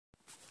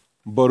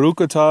Baruch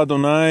atah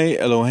Adonai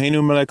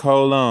Eloheinu melech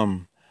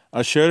haolam,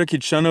 asher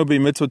kitshanu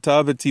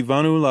b'mitzvotav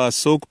v'tivanu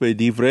la'asok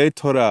b'divrei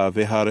Torah,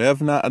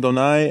 v'harevna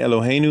Adonai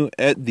Eloheinu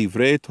et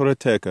divrei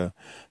Torateka,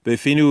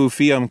 b'finu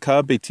ufi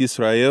amka b'et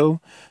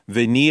Yisrael,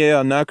 v'niye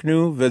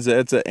anaknu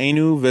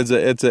v'ze'etze'enu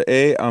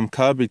v'ze'etze'e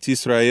amka b'et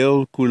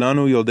Yisrael,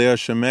 kulanu yodei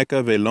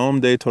Hashemeka v'lom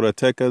de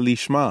Torateka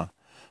lishma.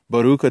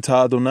 Baruch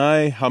atah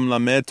Adonai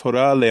hamlamed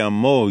Torah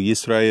le'amo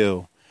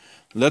Yisrael.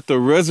 Let the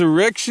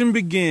resurrection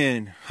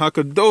begin.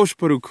 Hakadosh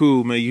Baruch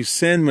Hu, may you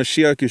send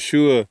Mashiach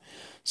Yeshua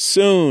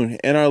soon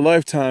in our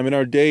lifetime, in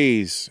our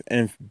days,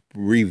 and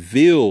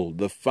reveal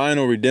the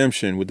final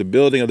redemption with the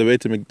building of the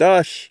Beit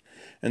HaMikdash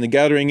and the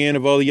gathering in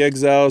of all the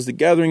exiles, the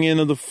gathering in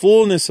of the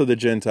fullness of the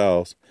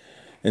Gentiles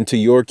into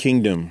your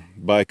kingdom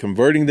by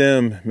converting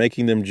them,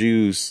 making them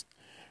Jews,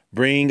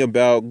 bringing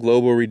about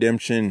global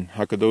redemption.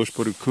 Hakadosh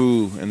Baruch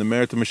Hu, and the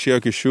merit of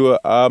Mashiach Yeshua.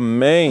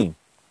 Amen.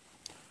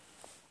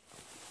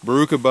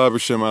 Baruch haba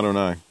b'shem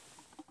Adonai.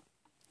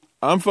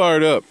 I'm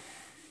fired up.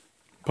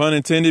 Pun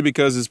intended,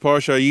 because it's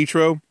Parsha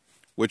Yitro,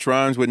 which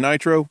rhymes with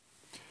nitro.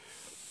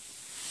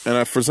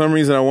 And for some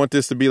reason, I want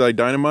this to be like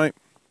dynamite.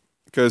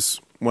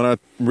 Because when I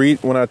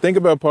think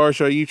about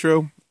Parsha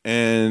Yitro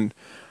and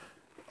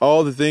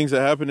all the things that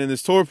happen in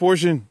this Torah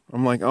portion,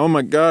 I'm like, oh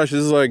my gosh,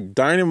 this is like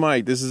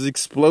dynamite. This is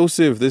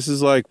explosive. This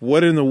is like,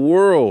 what in the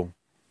world?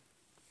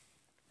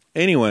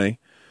 Anyway,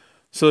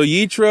 so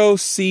Yitro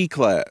C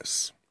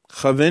class.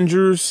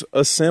 Avengers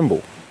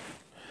Assemble.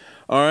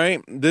 All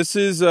right, this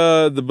is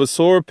the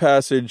Basora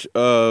passage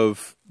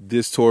of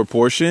this Torah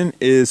portion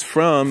is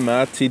from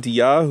Matthew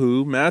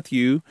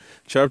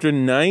chapter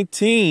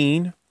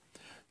 19,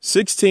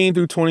 16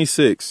 through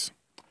 26.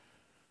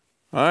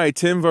 All right,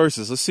 10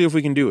 verses. Let's see if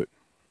we can do it.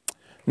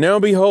 Now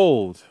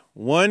behold,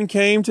 one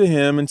came to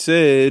him and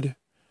said,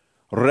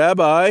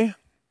 Rabbi,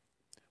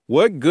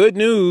 what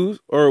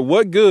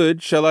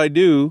good shall I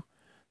do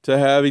to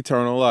have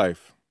eternal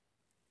life?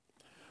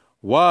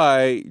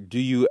 Why do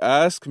you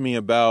ask me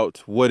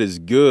about what is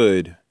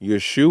good?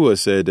 Yeshua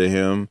said to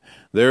him,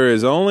 there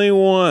is only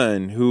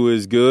one who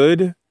is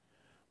good.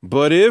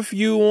 But if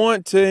you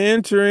want to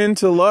enter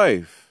into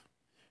life,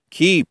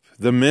 keep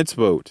the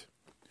mitzvot.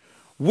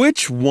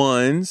 Which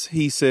ones?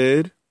 He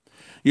said.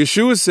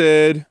 Yeshua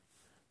said,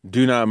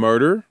 do not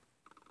murder,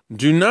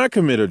 do not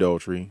commit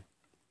adultery,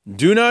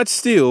 do not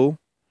steal,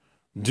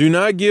 do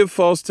not give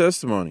false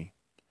testimony,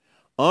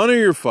 honor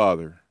your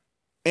father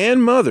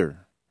and mother,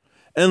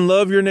 and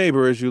love your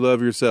neighbor as you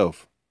love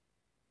yourself.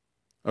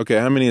 Okay,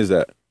 how many is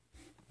that?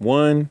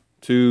 1,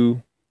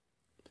 2,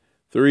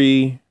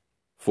 3,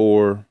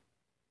 4,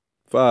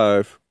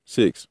 5,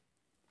 6.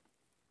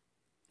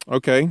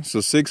 Okay, so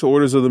 6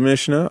 orders of the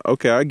Mishnah.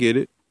 Okay, I get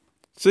it.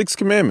 6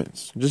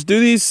 commandments. Just do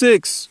these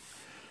 6.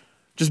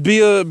 Just be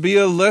a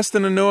less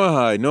than a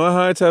Noahide.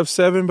 Noahides have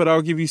 7, but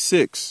I'll give you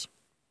 6.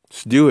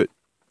 Just do it.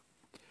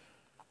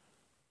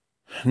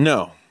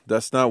 No,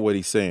 that's not what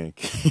he's saying.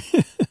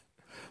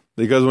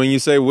 Because when you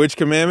say which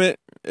commandment,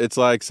 it's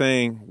like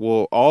saying,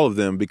 well, all of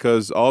them,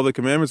 because all the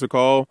commandments are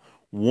called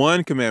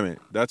one commandment.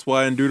 That's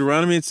why in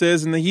Deuteronomy it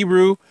says in the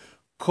Hebrew,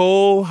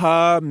 Kol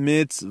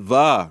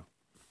ha-mitzvah.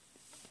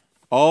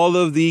 All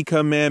of the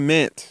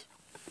commandment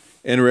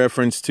in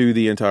reference to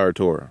the entire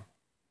Torah.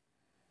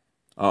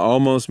 I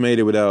almost made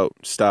it without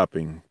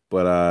stopping,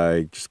 but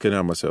I just couldn't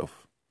help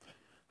myself.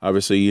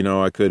 Obviously,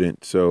 I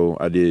couldn't, so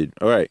I did.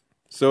 All right.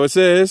 So it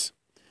says,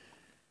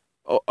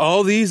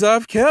 all these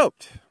I've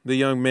kept. The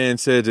young man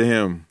said to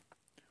him,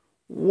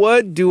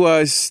 what do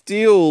I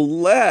still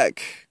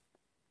lack?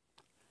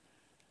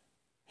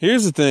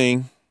 Here's the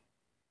thing.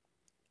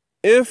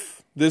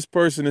 If this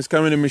person is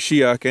coming to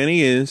Mashiach, and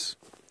he is,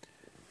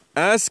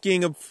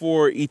 asking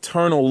for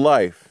eternal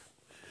life,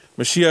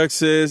 Mashiach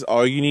says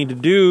all you need to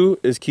do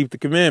is keep the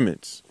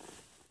commandments,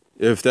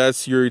 if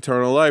that's your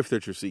eternal life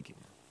that you're seeking.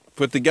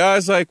 But the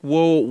guy's like,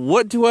 well,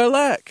 what do I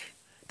lack?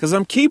 Because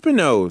I'm keeping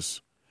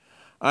those.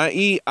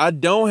 I.e., I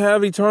don't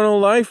have eternal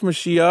life,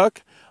 Mashiach.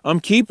 I'm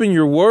keeping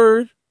your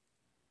word.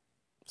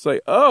 It's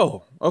like,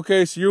 oh,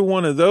 okay, so you're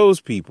one of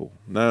those people.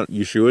 Now,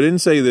 Yeshua didn't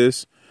say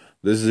this.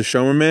 This is a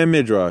Shomer Man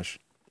Midrash.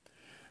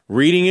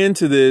 Reading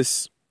into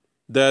this,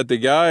 that the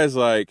guy is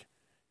like,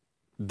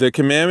 the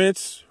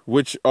commandments,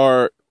 which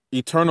are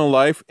eternal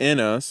life in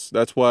us,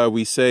 that's why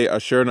we say,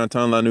 Asher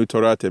Natan Lanu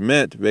Torah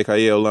Temet,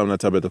 Vekaye Olam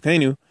Natan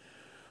Betokenu,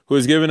 who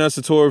has given us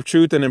the Torah of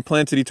truth and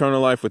implanted eternal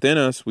life within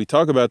us. We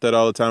talk about that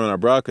all the time in our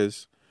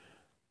brakas.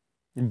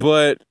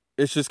 But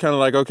it's just kind of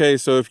like, okay,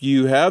 so if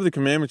you have the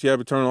commandments, you have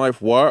eternal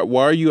life. Why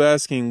are you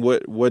asking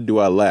what do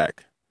I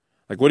lack?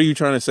 Like, what are you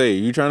trying to say?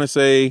 Are you trying to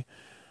say,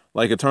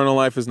 like, eternal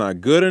life is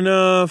not good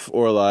enough?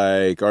 Or,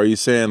 like, are you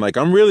saying, like,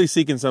 I'm really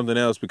seeking something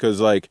else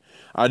because, like,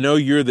 I know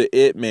you're the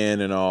it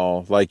man and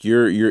all. Like,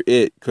 you're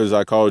it because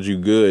I called you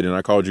good and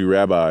I called you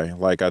rabbi.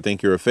 Like, I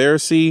think you're a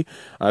Pharisee.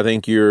 I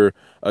think you're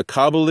a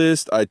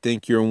Kabbalist. I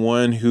think you're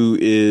one who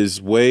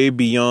is way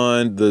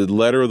beyond the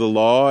letter of the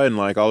law and,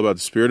 like, all about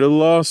the spirit of the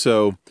law.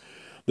 So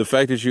the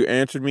fact that you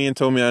answered me and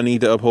told me I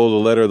need to uphold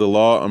the letter of the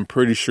law, I'm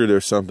pretty sure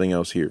there's something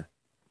else here.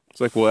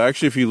 It's like, well,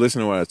 actually, if you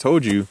listen to what I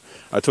told you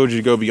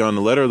to go beyond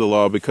the letter of the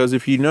law, because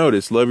if you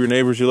notice, love your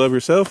neighbors, you love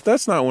yourself,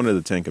 that's not one of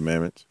the 10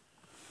 Commandments.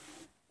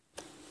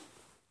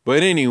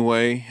 But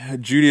anyway,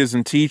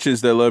 Judaism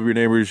teaches that love your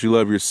neighbors, you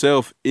love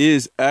yourself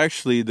is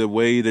actually the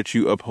way that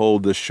you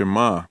uphold the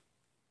Shema,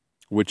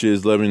 which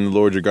is loving the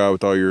Lord your God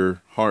with all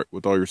your heart,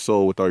 with all your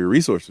soul, with all your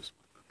resources.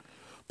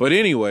 But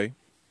anyway,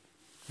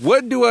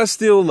 what do I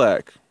still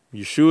lack?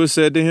 Yeshua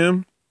said to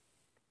him,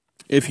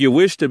 if you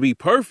wish to be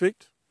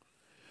perfect,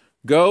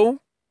 go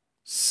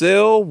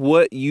sell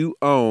what you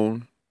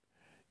own,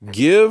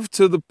 give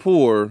to the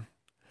poor,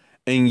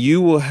 and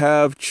you will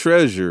have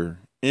treasure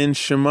in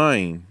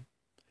Shemayim.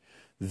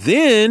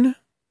 Then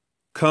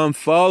come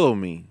follow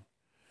me.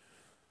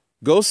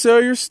 Go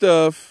sell your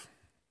stuff.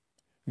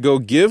 Go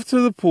give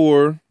to the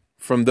poor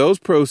from those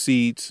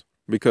proceeds,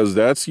 because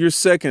that's your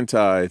second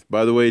tithe.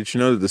 By the way, did you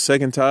know that the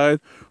second tithe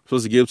we're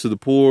supposed to give to the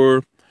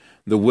poor,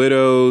 the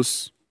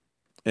widows,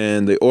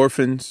 and the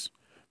orphans,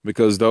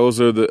 because those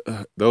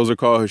are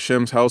called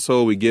Hashem's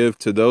household. We give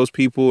to those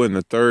people in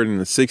the 3rd and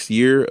the 6th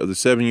year of the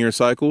 7-year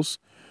cycles.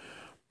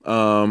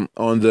 On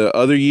the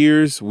other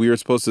years, we are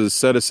supposed to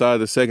set aside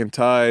the second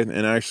tithe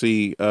and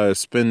actually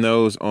spend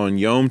those on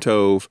Yom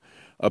Tov,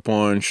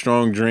 upon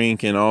strong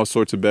drink and all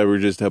sorts of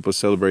beverages to help us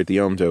celebrate the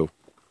Yom Tov.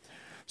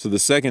 So the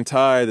second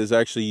tithe is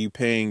actually you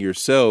paying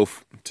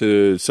yourself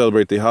to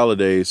celebrate the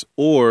holidays,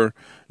 or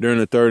during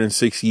the 3rd and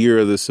 6th year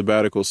of the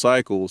sabbatical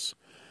cycles,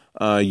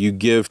 you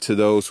give to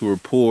those who are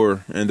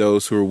poor and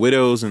those who are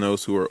widows and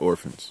those who are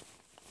orphans.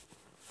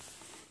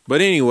 But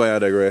anyway, I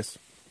digress.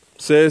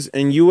 It says,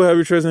 and you will have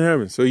your treasure in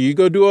heaven. So you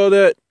go do all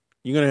that,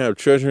 you're going to have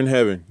treasure in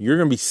heaven. You're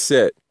going to be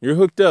set. You're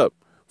hooked up.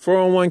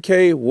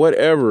 401k,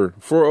 whatever.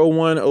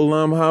 401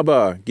 Olam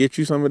Haba. Get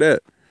you some of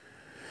that.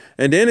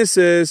 And then it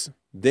says,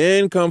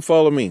 then come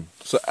follow me.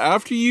 So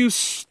after you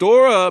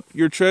store up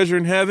your treasure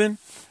in heaven,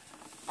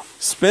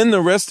 spend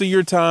the rest of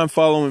your time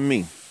following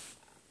me.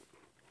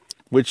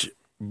 Which,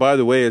 by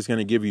the way, is going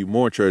to give you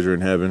more treasure in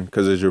heaven,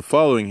 because as you're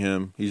following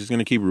him, he's just going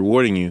to keep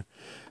rewarding you.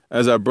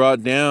 As I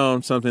brought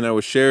down something that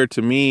was shared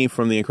to me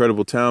from the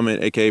Incredible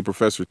Talmud, aka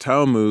Professor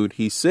Talmud,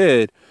 he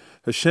said,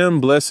 Hashem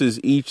blesses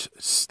each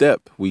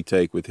step we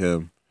take with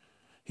him.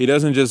 He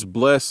doesn't just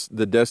bless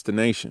the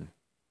destination.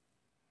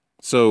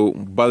 So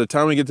by the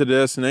time we get to the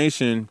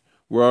destination,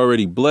 we're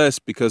already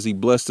blessed, because he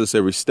blessed us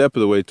every step of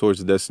the way towards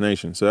the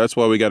destination. So that's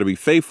why we got to be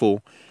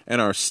faithful in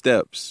our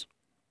steps,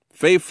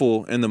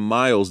 faithful in the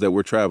miles that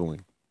we're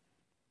traveling.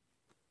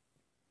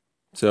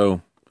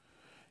 So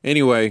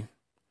anyway,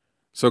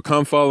 so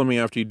come follow me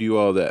after you do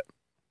all that.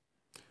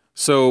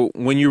 So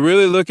when you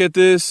really look at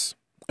this,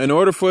 in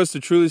order for us to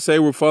truly say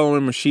we're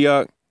following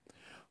Mashiach,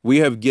 we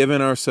have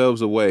given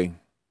ourselves away.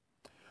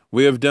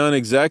 We have done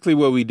exactly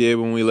what we did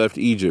when we left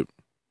Egypt.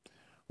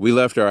 We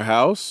left our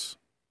house,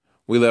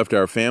 we left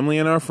our family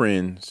and our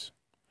friends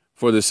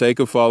for the sake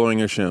of following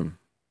Hashem.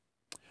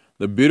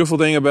 The beautiful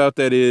thing about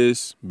that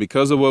is,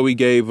 because of what we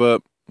gave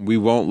up, we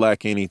won't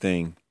lack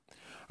anything.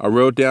 I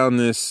wrote down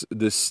this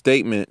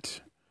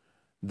statement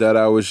that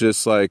I was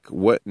just like,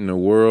 what in the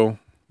world?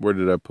 Where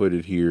did I put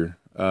it here?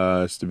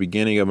 It's the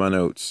beginning of my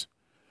notes.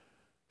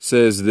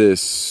 Says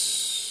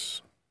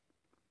this: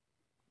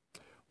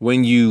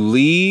 when you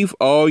leave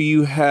all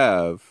you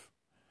have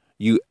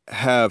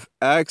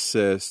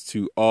access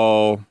to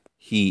all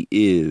he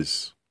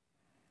is,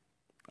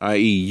 i.e.,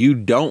 you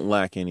don't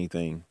lack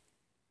anything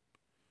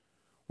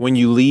when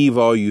you leave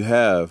all you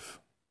have.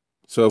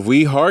 So if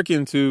we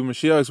hearken to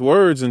Mashiach's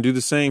words and do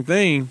the same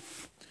thing,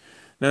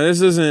 now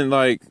this isn't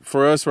like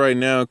for us right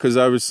now, because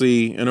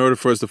obviously in order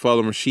for us to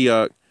follow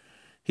Mashiach,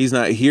 he's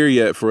not here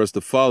yet for us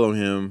to follow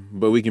him,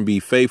 but we can be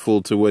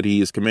faithful to what he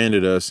has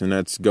commanded us, and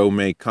that's go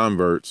make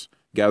converts,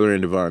 gather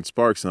in divine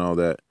sparks and all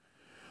that.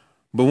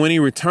 But when he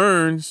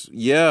returns,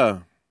 yeah,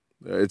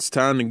 it's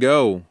time to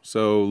go.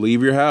 So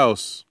leave your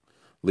house,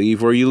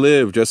 leave where you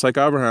live, just like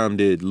Abraham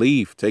did.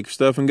 Leave, take your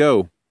stuff and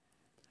go.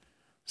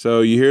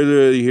 So you hear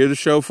the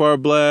shofar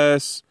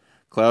blast,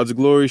 clouds of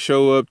glory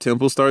show up,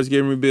 temple starts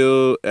getting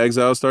rebuilt,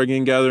 exiles start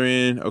getting gathered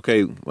in.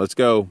 Okay, let's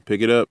go.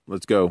 Pick it up.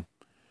 Let's go.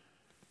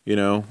 You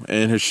know,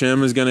 and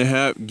Hashem is going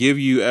to give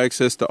you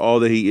access to all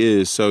that he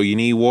is. So you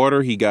need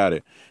water, he got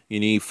it. You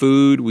need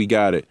food, we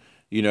got it.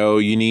 You know,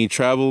 you need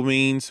travel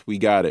means, we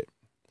got it.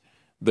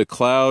 The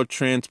cloud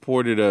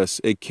transported us.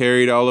 It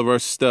carried all of our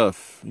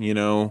stuff, you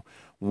know.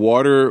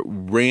 Water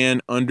ran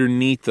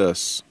underneath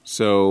us.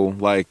 So,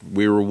 like,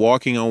 we were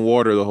walking on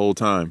water the whole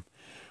time,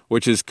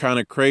 which is kind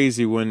of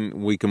crazy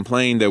when we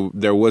complained that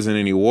there wasn't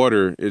any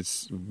water.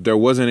 There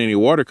wasn't any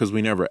water because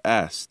we never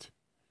asked.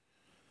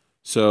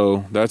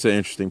 So that's an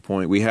interesting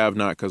point. We have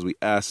not because we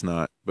asked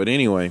not. But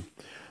anyway,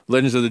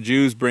 Legends of the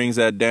Jews brings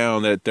that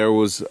down, that there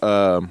was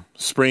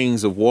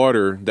springs of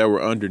water that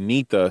were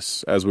underneath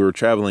us as we were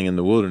traveling in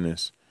the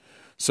wilderness.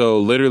 So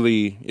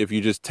literally, if you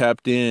just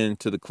tapped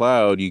into the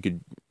cloud, you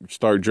could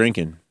start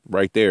drinking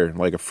right there,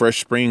 like a fresh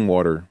spring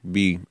water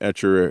be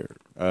at your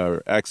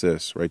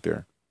access right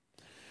there.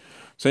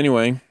 So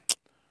anyway,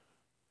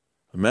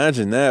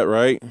 Imagine that,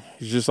 right?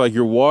 It's just like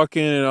you're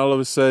walking and all of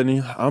a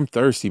sudden, I'm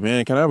thirsty,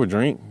 man. Can I have a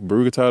drink?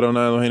 Brugatado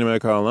na Elohim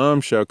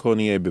Mekalam,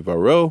 Shalkonie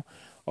Bivaro.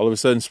 All of a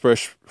sudden,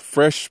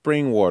 fresh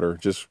spring water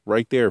just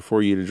right there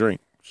for you to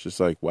drink. It's just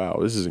like, wow,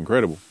 this is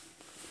incredible.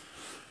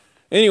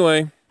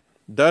 Anyway,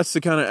 that's the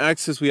kind of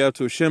access we have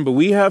to Hashem, but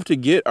we have to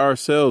get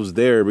ourselves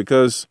there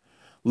because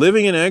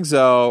living in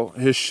exile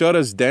has shut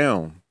us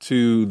down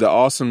to the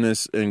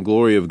awesomeness and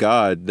glory of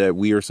God that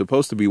we are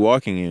supposed to be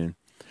walking in.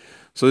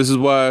 So this is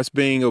why us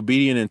being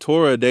obedient in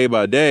Torah day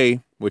by day,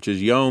 which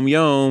is Yom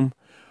Yom,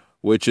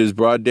 which is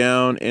brought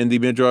down in the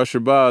Midrash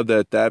Rabbah,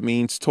 that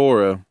means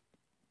Torah.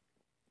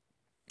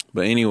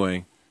 But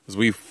anyway, as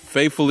we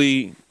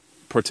faithfully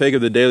partake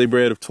of the daily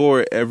bread of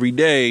Torah every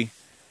day,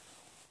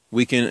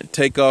 we can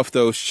take off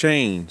those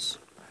chains.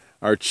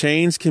 Our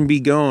chains can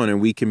be gone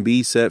and we can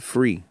be set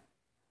free.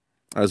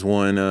 As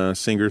one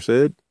singer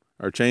said,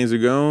 our chains are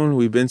gone,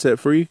 we've been set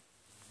free.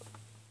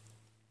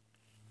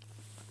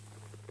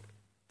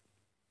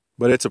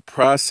 But it's a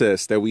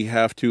process that we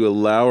have to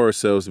allow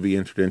ourselves to be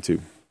entered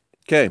into.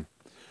 Okay,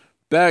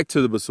 back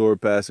to the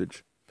Basora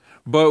passage.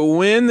 But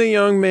when the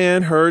young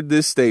man heard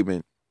this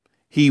statement,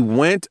 he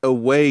went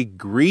away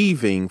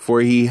grieving, for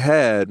he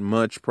had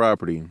much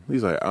property.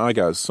 He's like, I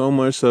got so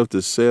much stuff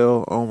to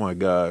sell. Oh my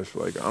gosh.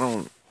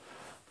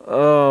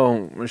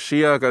 Oh,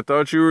 Mashiach, I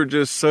thought you were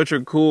just such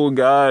a cool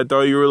guy. I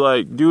thought you were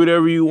like, do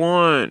whatever you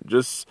want.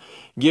 Just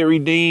get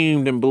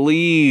redeemed and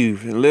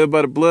believe and live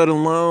by the blood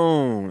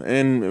alone.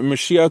 And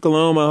Mashiach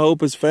alone, my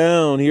hope is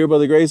found here by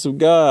the grace of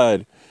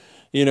God.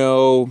 You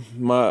know,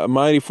 my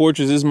mighty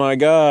fortress is my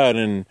God.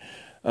 And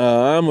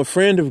I'm a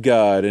friend of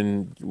God.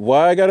 And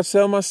why I got to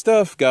sell my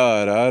stuff,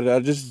 God?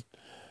 I just,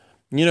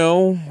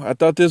 I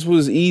thought this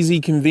was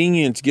easy,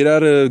 convenient to get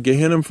out of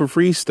Gehenna for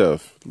free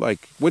stuff.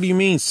 Like, what do you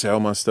mean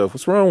sell my stuff?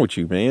 What's wrong with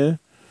you, man?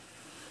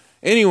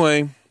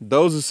 Anyway,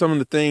 those are some of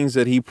the things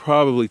that he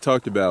probably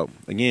talked about.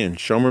 Again,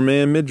 Shomer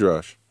Man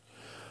Midrash.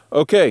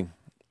 Okay,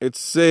 it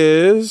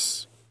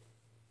says,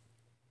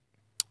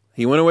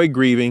 he went away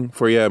grieving,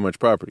 for he had much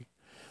property.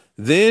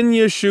 Then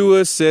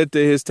Yeshua said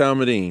to his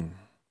Talmudim,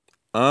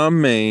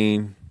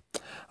 Amen.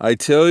 I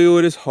tell you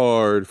it is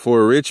hard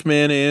for a rich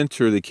man to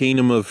enter the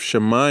kingdom of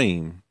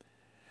Shemayim.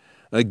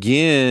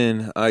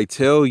 Again, I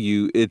tell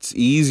you, it's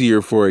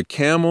easier for a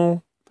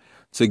camel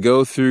to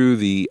go through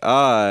the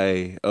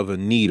eye of a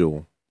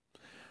needle.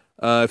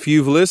 If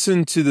you've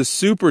listened to the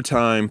Super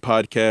Time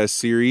podcast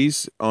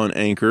series on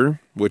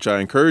Anchor, which I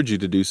encourage you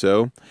to do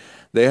so,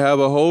 they have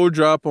a whole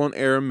drop on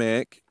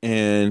Aramaic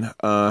and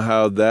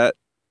how that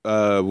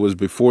was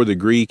before the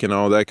Greek and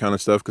all that kind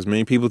of stuff, because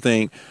many people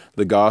think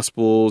the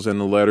Gospels and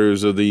the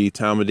letters of the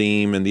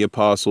Talmudim and the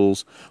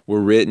Apostles were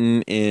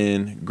written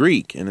in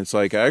Greek, and it's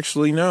like,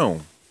 actually,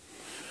 no.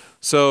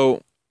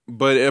 So,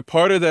 but a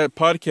part of that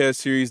podcast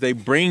series, they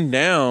bring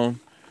down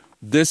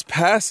this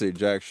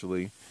passage,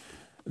 actually,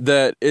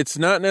 that it's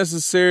not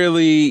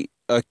necessarily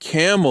a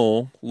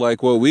camel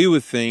like what we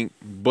would think,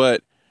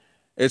 but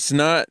it's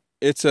not,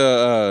 it's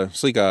a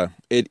slika.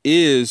 It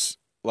is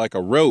like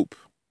a rope.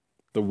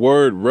 The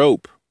word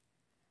rope.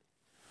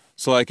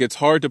 So like it's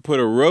hard to put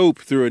a rope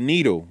through a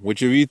needle,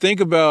 which if you think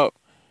about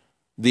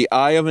the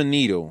eye of a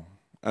needle,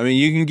 I mean,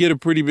 you can get a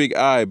pretty big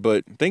eye,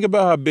 but think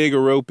about how big a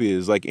rope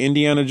is. Like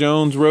Indiana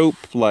Jones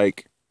rope,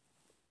 like,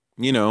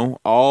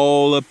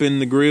 all up in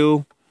the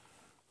grill,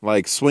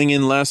 like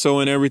swinging lasso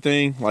and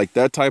everything, like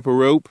that type of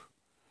rope.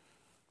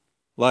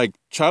 Like,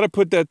 try to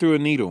put that through a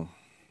needle.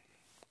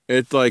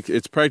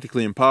 It's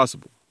practically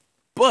impossible.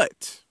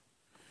 But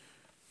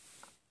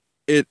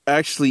it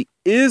actually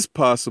is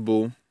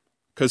possible,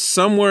 because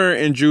somewhere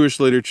in Jewish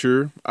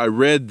literature, I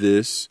read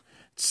this,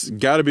 it's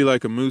got to be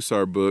like a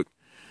Musar book.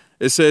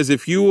 It says,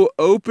 if you will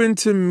open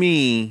to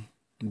me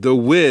the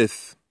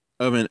width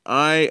of an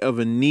eye of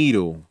a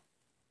needle,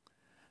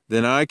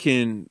 then I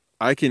can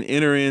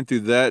enter in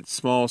through that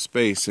small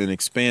space and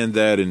expand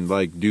that and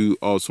like do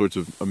all sorts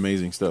of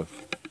amazing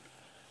stuff.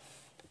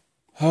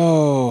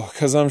 Oh,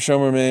 because I'm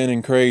Shomer Man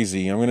and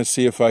crazy. I'm going to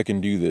see if I can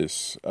do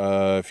this.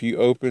 If you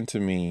open to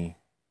me,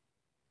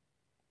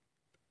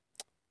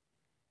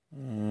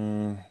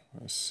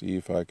 let's see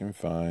if I can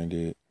find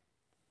it.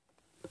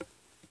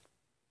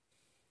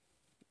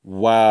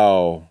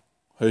 Wow.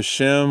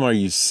 Hashem, are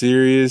you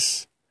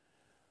serious?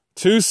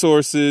 Two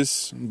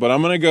sources, but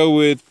I'm going to go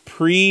with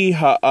Pri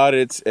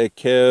Haaretz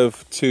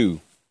Ekev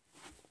 2.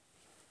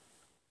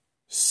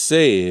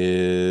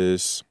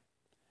 Says,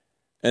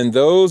 and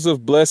those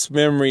of blessed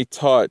memory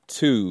taught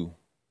too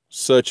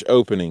such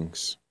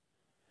openings,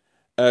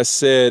 as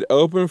said,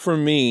 open for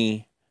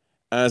me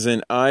as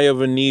an eye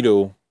of a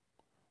needle,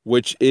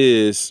 which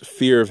is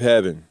fear of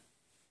heaven.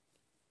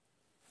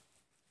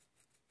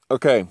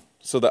 Okay,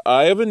 so the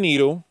eye of a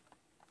needle,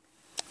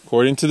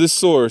 according to the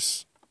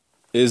source,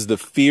 is the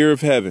fear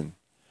of heaven.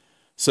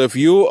 So if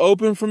you will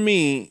open for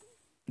me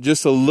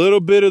just a little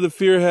bit of the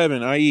fear of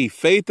heaven, i.e.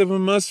 faith of a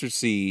mustard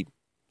seed,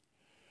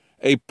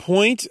 a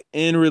point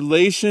in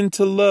relation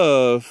to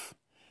love,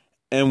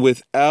 and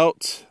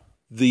without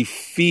the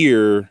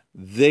fear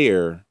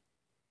there,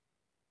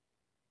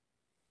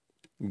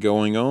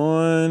 Going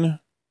on.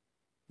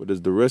 What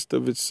does the rest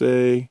of it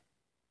say?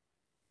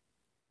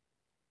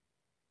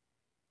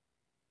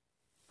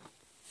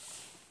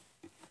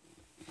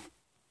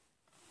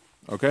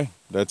 Okay,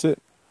 that's it.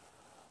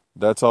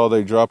 That's all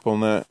they drop on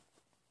that.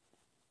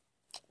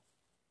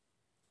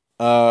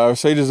 Our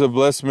sages of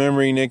blessed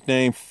memory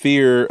nicknamed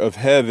Fear of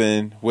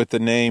Heaven with the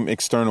name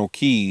External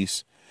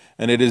Keys,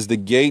 and it is the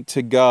gate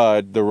to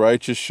God the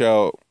righteous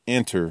shall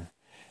enter.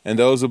 And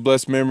those of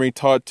blessed memory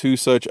taught two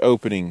such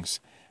openings,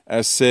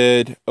 as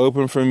said,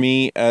 open for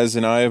me as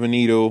an eye of a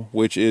needle,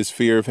 which is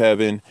fear of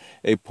heaven,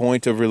 a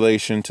point of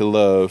relation to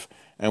love,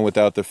 and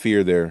without the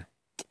fear there.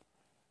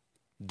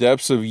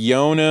 Depths of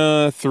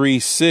Yonah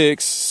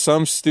 3:6.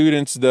 Some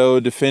students, though,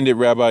 defended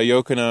Rabbi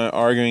Yochanan,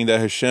 arguing that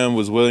Hashem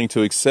was willing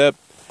to accept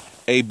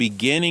a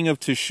beginning of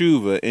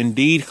teshuvah.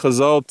 Indeed,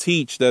 Chazal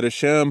teach that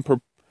Hashem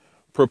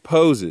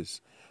proposes,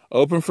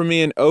 open for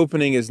me an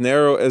opening as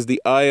narrow as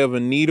the eye of a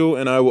needle,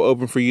 and I will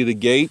open for you the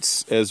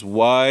gates as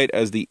wide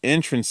as the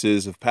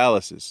entrances of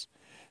palaces.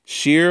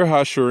 Shir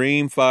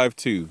HaShurim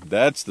 5:2.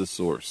 That's the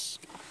source.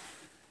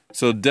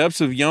 So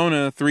Depths of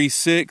Yonah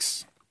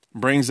 3:6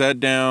 brings that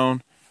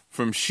down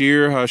from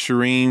Shir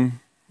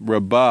HaShurim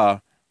Rabbah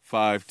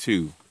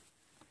 5:2.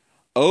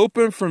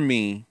 Open for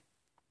me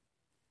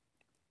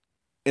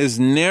as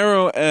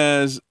narrow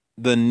as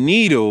the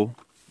needle,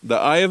 the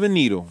eye of a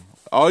needle.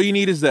 All you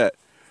need is that.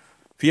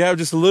 If you have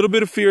just a little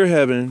bit of fear of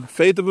heaven,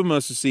 faith of a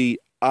mustard seed,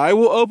 I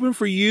will open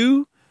for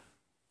you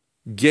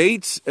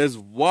gates as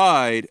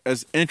wide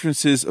as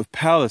entrances of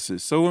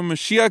palaces. So when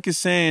Mashiach is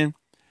saying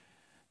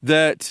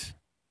that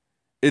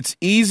it's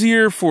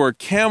easier for a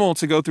camel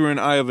to go through an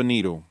eye of a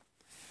needle.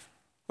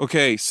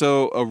 Okay,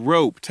 so a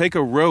rope, take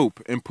a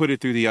rope and put it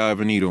through the eye of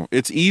a needle.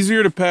 It's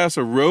easier to pass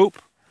a rope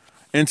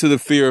into the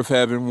fear of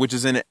heaven, which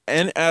is an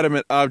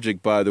inanimate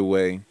object, by the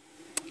way.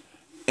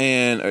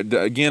 And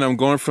again, I'm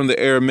going from the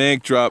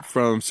Aramaic drop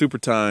from Super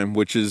Time,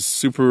 which is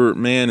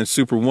Superman and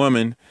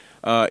Superwoman.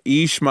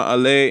 Ish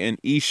Ma'aleh and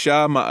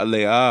Isha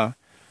Ma'aleah.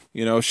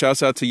 You know,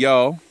 shouts out to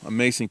y'all,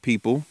 amazing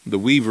people, the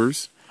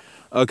weavers.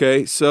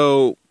 Okay,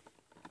 so,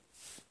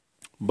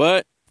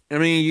 but, I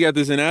mean, you got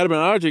this inanimate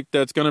object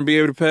that's going to be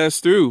able to pass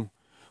through.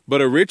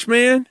 But a rich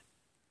man,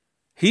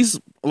 he's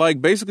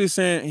like basically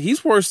saying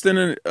he's worse than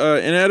an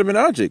inanimate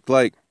object.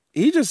 Like,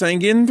 he just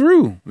ain't getting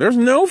through. There's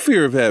no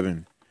fear of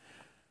heaven.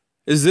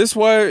 Is this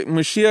why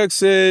Mashiach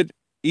said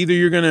either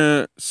you're going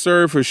to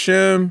serve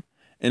Hashem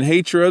and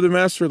hate your other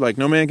master, like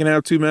no man can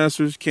have two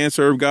masters, can't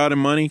serve God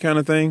and money kind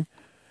of thing?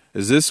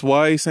 Is this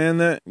why he's saying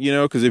that? You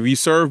know, because if you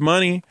serve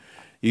money,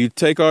 you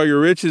take all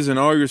your riches and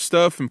all your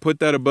stuff and put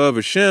that above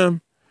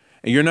Hashem,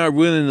 and you're not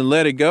willing to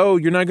let it go,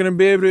 you're not going to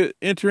be able to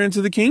enter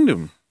into the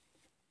kingdom.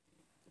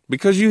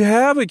 Because you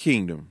have a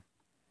kingdom.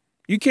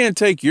 You can't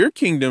take your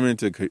kingdom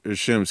into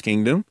Hashem's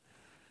kingdom.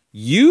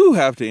 You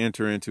have to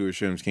enter into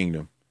Hashem's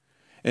kingdom.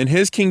 And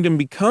his kingdom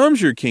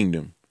becomes your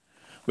kingdom.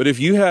 But if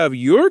you have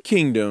your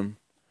kingdom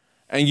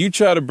and you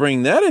try to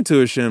bring that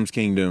into Hashem's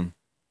kingdom,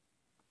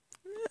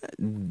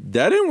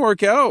 that didn't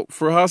work out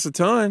for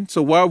Hasatan.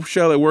 So why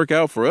shall it work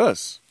out for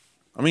us?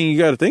 I mean, you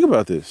got to think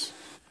about this.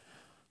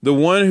 The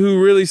one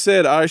who really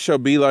said, I shall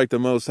be like the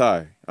Most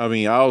High. I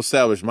mean, I'll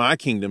establish my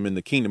kingdom in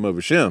the kingdom of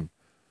Hashem.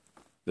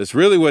 That's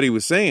really what he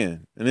was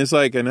saying. And it's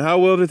like, and how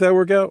well did that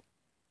work out?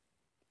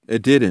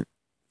 It didn't.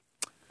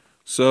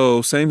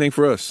 So same thing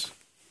for us.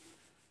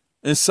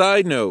 And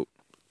side note,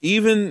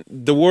 even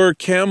the word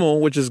camel,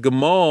 which is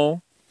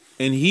gamal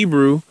in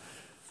Hebrew,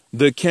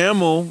 the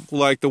camel,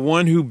 like the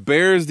one who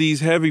bears these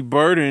heavy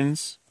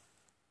burdens,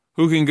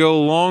 who can go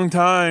long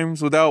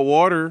times without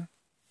water,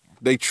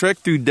 they trek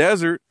through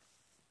desert,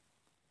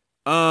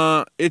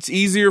 it's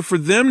easier for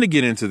them to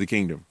get into the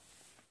kingdom.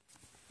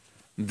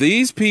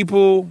 These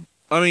people,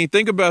 I mean,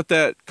 think about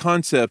that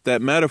concept,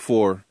 that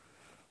metaphor.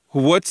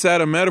 What's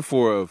that a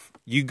metaphor of?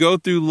 You go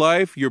through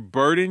life, you're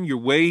burdened, you're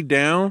weighed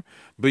down,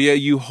 but yet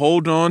you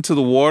hold on to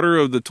the water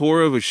of the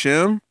Torah of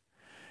Hashem.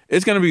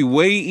 It's going to be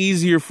way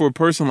easier for a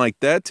person like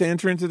that to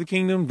enter into the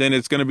kingdom than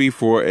it's going to be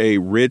for a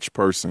rich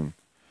person.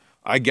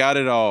 I got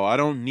it all. I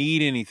don't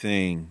need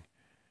anything.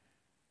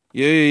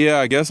 Yeah.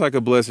 I guess I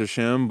could bless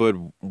Hashem, but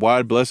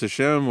why bless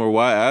Hashem or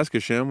why ask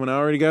Hashem when I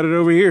already got it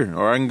over here?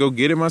 Or I can go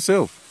get it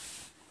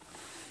myself.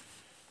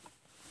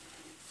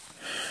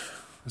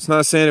 It's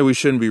not saying that we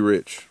shouldn't be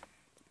rich.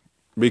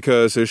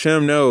 Because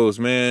Hashem knows,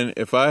 man,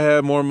 if I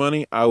had more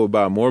money, I would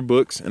buy more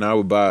books and I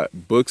would buy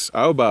books.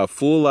 I would buy a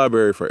full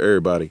library for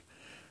everybody.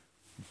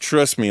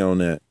 Trust me on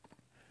that.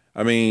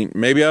 I mean,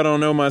 maybe I don't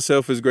know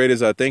myself as great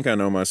as I think I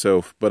know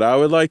myself, but I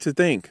would like to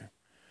think,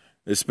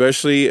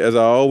 especially as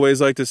I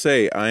always like to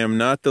say, I am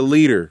not the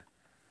leader,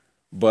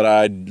 but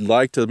I'd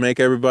like to make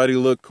everybody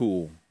look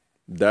cool.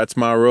 That's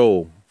my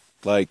role.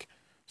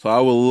 So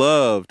I would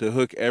love to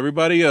hook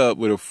everybody up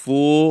with a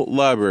full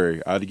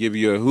library. I'd give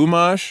you a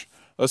Humash,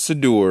 a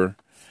Siddur,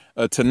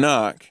 a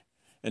Tanakh,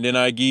 and then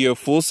I give you a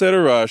full set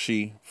of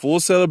Rashi, full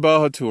set of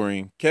Baal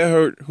HaTurim,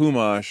 Kehert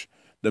Humash,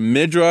 the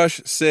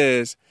Midrash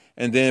says,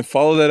 and then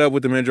follow that up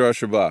with the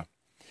Midrash Rabbah.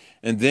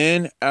 And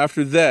then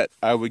after that,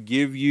 I would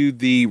give you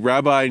the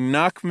Rabbi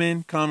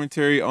Nachman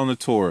commentary on the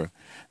Torah.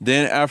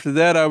 Then after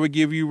that, I would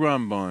give you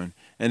Ramban.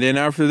 And then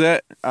after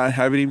that, I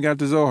haven't even got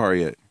to Zohar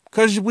yet.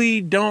 Because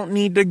we don't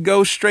need to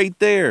go straight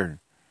there.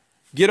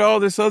 Get all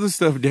this other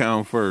stuff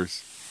down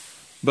first.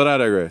 But I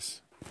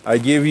digress. I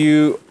give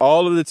you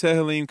all of the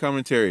Tehillim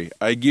commentary.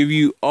 I give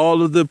you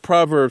all of the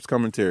Proverbs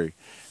commentary.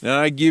 And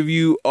I give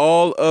you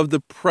all of the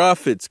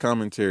Prophets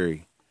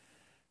commentary.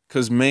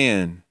 Because,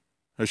 man,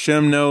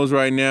 Hashem knows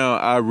right now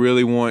I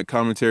really want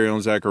commentary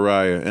on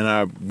Zechariah. And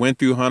I went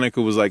through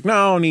Hanukkah, was like, no,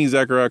 I don't need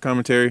Zechariah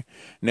commentary.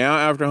 Now,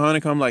 after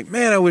Hanukkah, I'm like,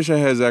 man, I wish I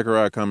had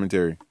Zechariah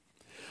commentary.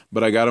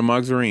 But I got a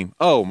Magzarim.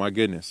 Oh, my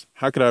goodness.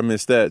 How could I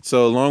miss that?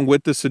 So along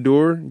with the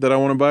Siddur that I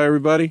want to buy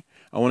everybody,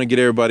 I want to get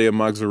everybody a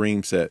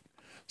Magzarim set.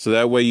 So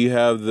that way you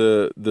have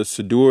the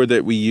Siddur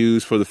that we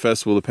use for the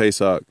festival of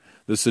Pesach,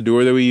 the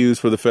Siddur that we use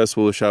for the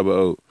festival of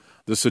Shavuot,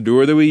 the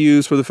Siddur that we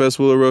use for the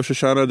festival of Rosh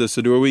Hashanah, the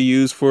Siddur we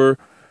use for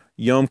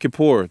Yom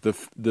Kippur, the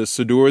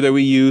Siddur that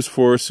we use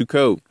for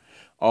Sukkot.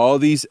 All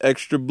these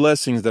extra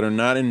blessings that are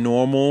not in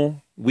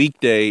normal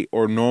weekday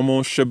or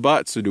normal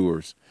Shabbat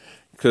Siddurs.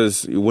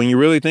 Because when you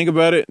really think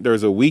about it,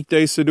 there's a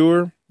weekday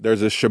Siddur,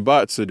 there's a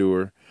Shabbat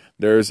Siddur,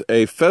 there's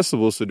a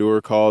festival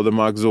Siddur called the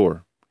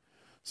Magzor.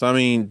 So, I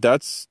mean,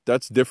 that's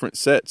different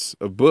sets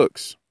of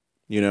books,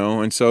 you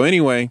know. And so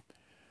anyway,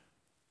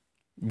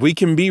 we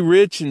can be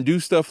rich and do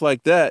stuff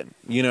like that,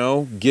 you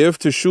know. Give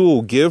to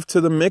Shul, give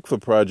to the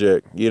Mikvah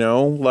project, you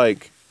know.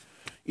 Like,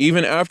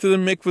 even after the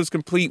Mikvah is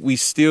complete, we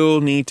still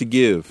need to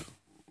give.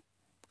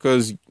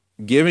 Because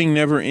giving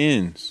never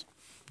ends,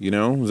 you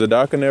know.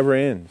 Tzedakah never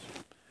ends.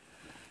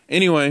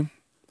 Anyway,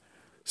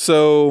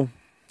 so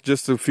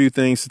just a few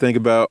things to think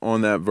about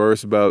on that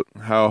verse about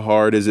how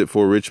hard is it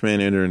for a rich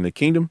man entering the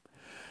kingdom.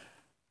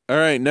 All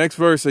right, next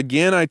verse.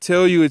 Again, I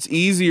tell you, it's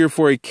easier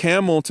for a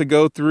camel to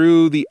go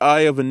through the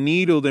eye of a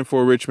needle than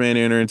for a rich man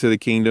to enter into the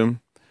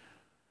kingdom.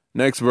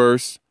 Next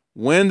verse.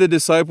 When the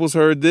disciples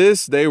heard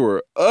this, they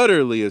were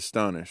utterly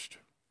astonished.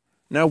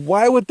 Now,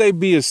 why would they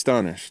be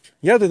astonished?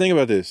 You have to think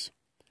about this.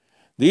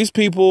 These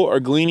people are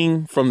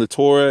gleaning from the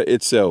Torah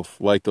itself,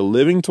 like the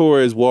living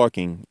Torah is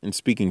walking and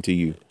speaking to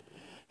you.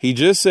 He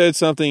just said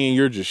something and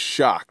you're just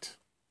shocked.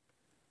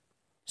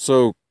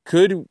 So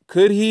could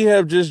he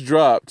have just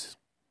dropped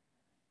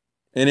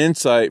an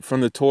insight from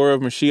the Torah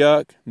of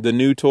Mashiach, the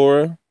new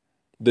Torah,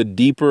 the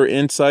deeper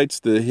insights,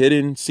 the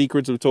hidden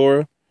secrets of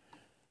Torah?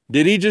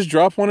 Did he just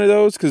drop one of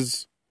those?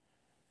 Because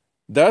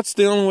that's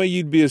the only way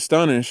you'd be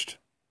astonished.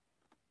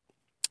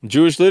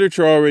 Jewish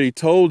literature already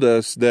told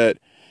us that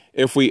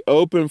if we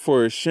open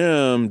for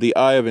Hashem the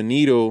eye of a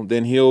needle,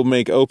 then he'll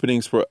make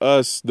openings for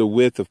us the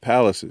width of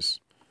palaces.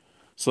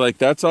 So, like,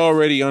 that's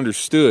already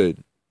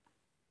understood.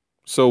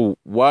 So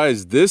why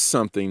is this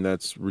something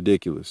that's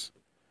ridiculous?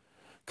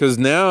 Because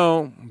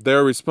now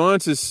their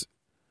response is,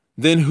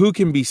 then who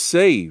can be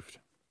saved?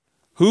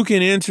 Who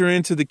can enter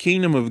into the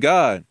kingdom of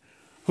God?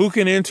 Who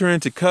can enter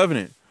into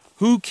covenant?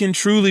 Who can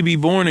truly be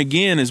born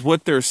again is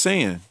what they're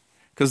saying.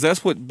 Because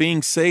that's what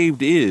being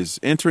saved is,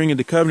 entering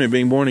into covenant,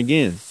 being born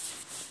again.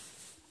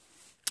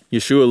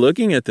 Yeshua,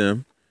 looking at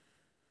them,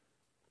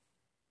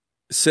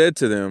 said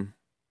to them,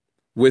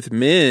 with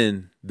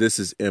men, this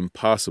is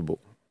impossible,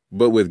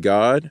 but with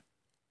God,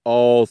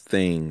 all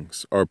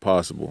things are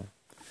possible.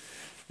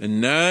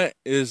 And that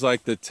is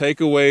like the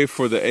takeaway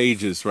for the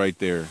ages right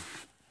there.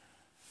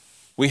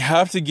 We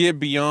have to get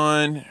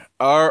beyond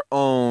our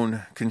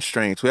own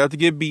constraints. We have to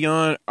get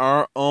beyond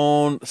our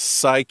own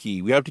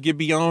psyche. We have to get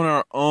beyond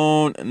our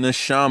own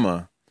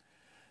neshama.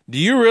 Do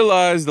you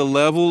realize the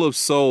level of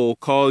soul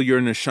called your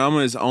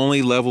neshama is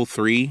only level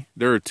 3?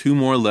 There are 2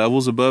 more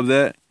levels above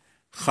that.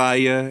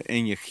 Chaya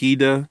and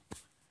Yechida.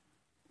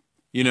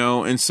 You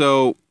know, and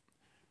so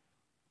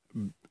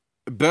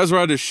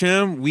Bezrat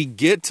Hashem, we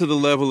get to the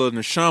level of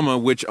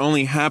neshama, which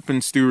only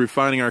happens through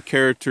refining our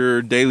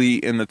character daily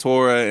in the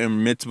Torah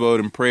and mitzvot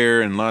and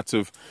prayer and lots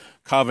of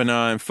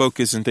kavanah and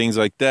focus and things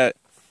like that.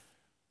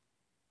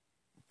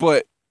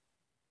 But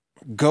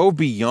go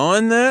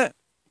beyond that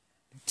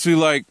to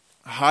like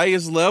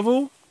highest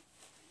level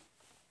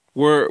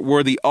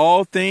where the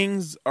all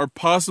things are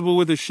possible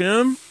with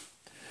Hashem.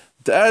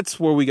 That's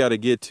where we got to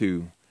get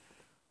to.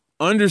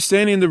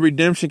 Understanding the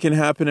redemption can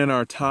happen in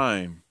our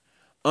time.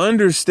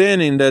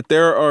 Understanding that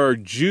there are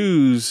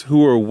Jews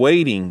who are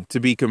waiting to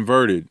be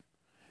converted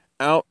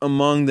out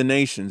among the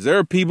nations. There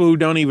are people who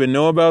don't even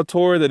know about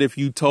Torah that if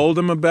you told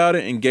them about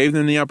it and gave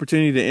them the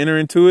opportunity to enter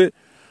into it,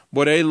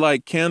 boy, they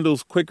light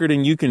candles quicker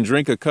than you can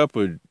drink a cup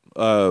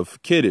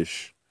of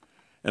Kiddush.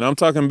 And I'm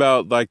talking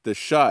about like the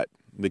shot,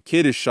 the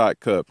Kiddush shot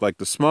cup, like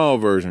the small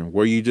version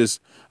where you just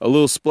a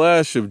little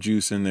splash of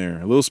juice in there,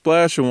 a little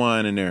splash of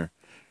wine in there.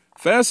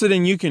 Faster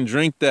than you can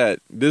drink that,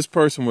 this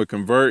person would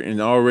convert and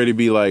already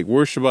be like,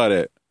 where's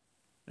Shabbat at?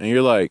 And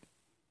you're like,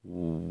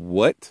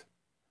 what?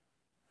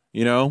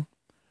 You know,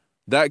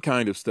 that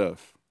kind of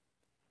stuff.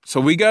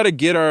 So we got to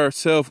get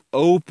ourselves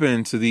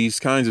open to these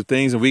kinds of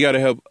things, and we got to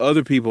help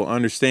other people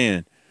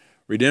understand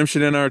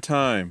redemption in our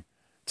time.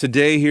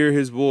 Today, hear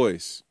his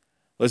voice.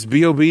 Let's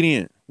be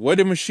obedient. What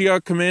did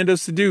Mashiach command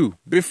us to do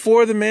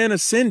before the man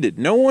ascended?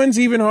 No one's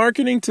even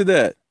hearkening to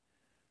that.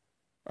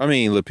 I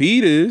mean,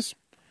 Lapid is,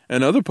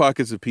 and other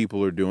pockets of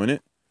people are doing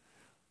it.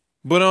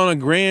 But on a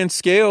grand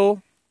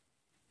scale,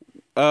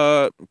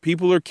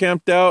 people are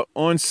camped out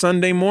on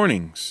Sunday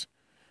mornings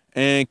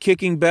and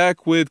kicking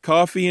back with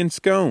coffee and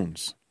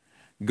scones,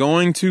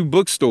 going to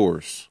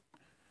bookstores,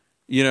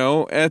 in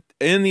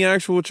the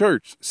actual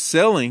church,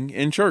 selling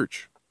in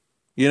church,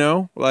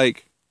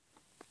 like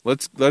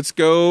let's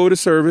go to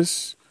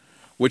service,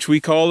 which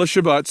we call a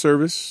Shabbat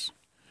service.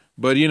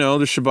 But, the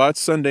Shabbat's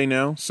Sunday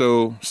now,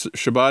 so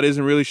Shabbat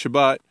isn't really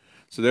Shabbat.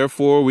 So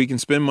therefore, we can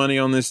spend money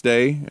on this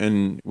day,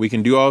 and we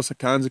can do all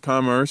kinds of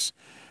commerce.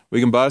 We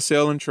can buy,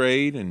 sell, and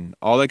trade, and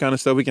all that kind of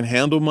stuff. We can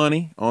handle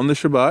money on the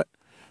Shabbat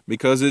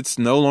because it's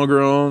no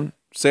longer on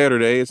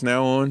Saturday. It's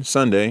now on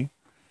Sunday.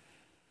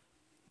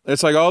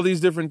 It's like all these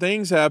different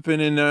things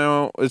happen, and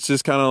now it's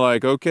just kind of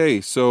like,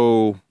 okay,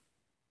 so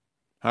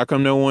how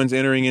come no one's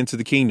entering into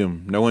the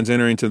kingdom? No one's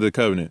entering into the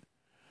covenant.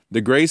 The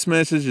grace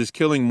message is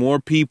killing more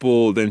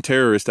people than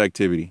terrorist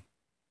activity.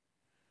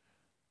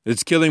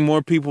 It's killing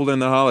more people than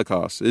the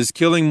Holocaust. It's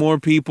killing more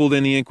people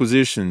than the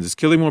Inquisitions. It's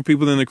killing more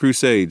people than the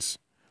Crusades.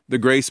 The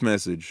grace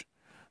message.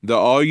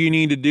 All you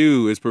need to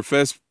do is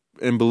profess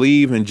and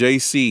believe in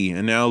JC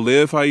and now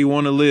live how you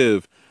want to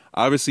live.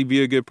 Obviously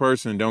be a good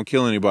person. Don't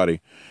kill anybody.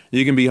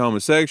 You can be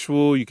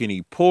homosexual. You can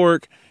eat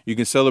pork. You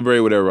can celebrate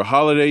whatever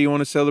holiday you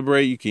want to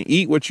celebrate. You can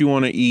eat what you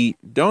want to eat.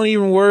 Don't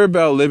even worry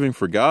about living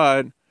for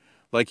God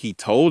like he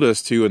told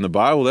us to in the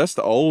Bible. That's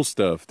the old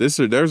stuff. There's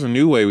a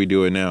new way we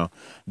do it now.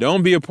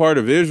 Don't be a part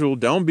of Israel.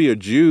 Don't be a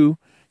Jew.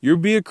 You'll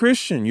be a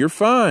Christian. You're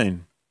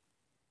fine.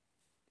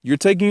 You're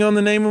taking on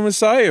the name of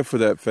Messiah for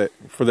that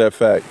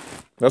fact.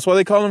 That's why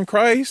they call him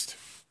Christ.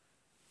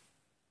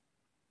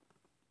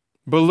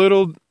 But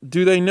little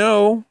do they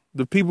know,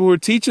 the people who are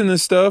teaching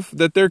this stuff,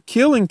 that they're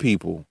killing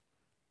people.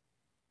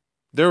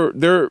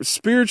 They're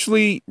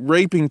spiritually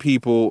raping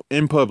people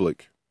in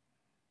public.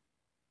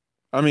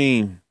 I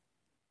mean,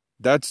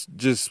 that's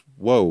just,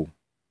 whoa,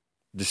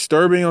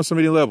 disturbing on so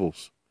many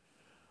levels.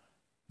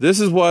 This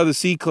is why the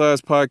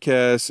C-Class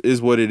podcast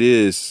is what it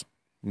is.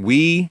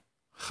 We,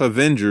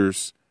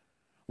 Avengers,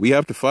 we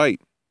have to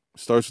fight. It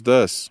starts with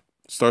us.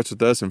 It starts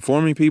with us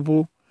informing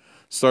people.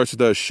 It starts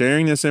with us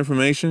sharing this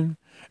information.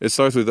 It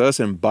starts with us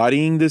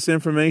embodying this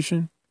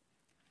information.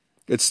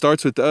 It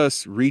starts with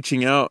us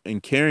reaching out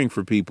and caring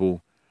for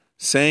people,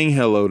 saying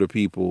hello to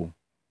people,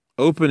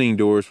 opening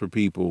doors for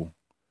people,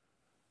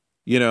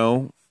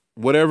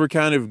 whatever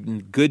kind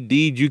of good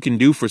deed you can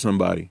do for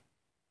somebody.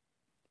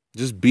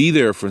 Just be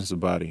there for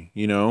somebody,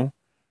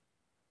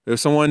 If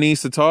someone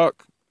needs to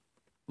talk,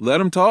 let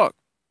them talk.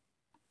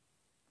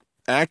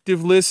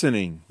 Active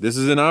listening. This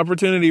is an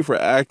opportunity for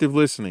active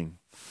listening.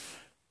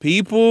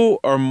 People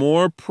are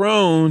more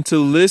prone to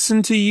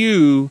listen to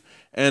you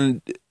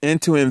and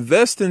to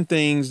invest in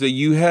things that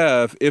you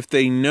have if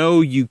they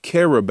know you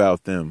care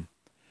about them.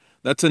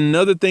 That's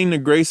another thing the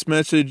grace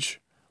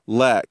message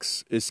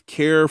lacks, is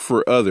care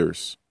for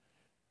others.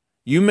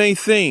 You may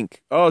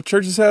think,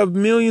 churches have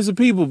millions of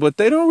people, but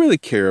they don't really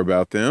care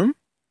about them.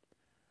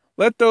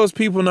 Let those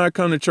people not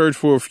come to church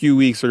for a few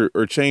weeks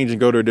or change and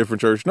go to a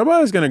different church.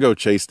 Nobody's going to go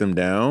chase them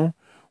down.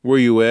 Where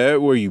you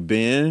at? Where you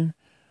been?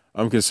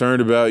 I'm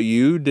concerned about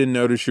you. Didn't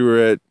notice you were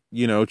at,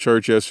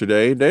 church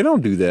yesterday. They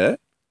don't do that.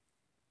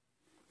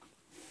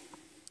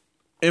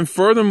 And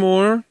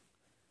furthermore,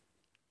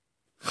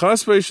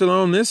 Chas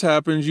v'Shalom, this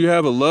happens. You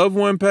have a loved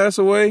one pass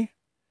away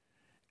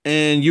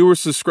and you were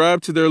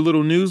subscribed to their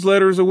little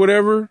newsletters or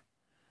whatever.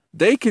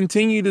 They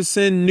continue to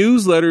send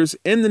newsletters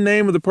in the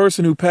name of the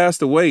person who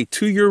passed away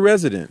to your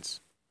residence.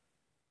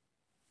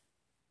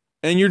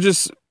 And you're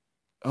just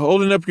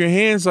holding up your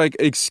hands like,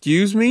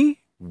 excuse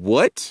me?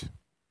 What?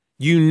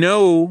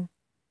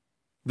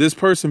 This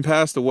person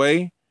passed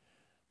away,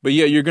 but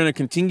yet you're going to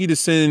continue to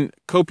send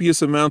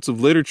copious amounts of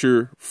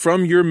literature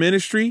from your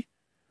ministry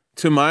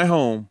to my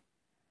home,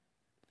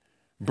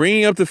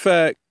 bringing up the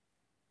fact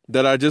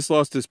that I just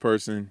lost this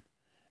person,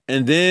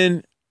 and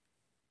then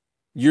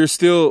you're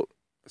still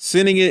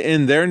sending it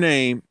in their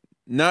name,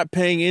 not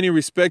paying any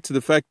respect to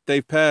the fact that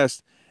they've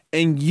passed,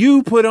 and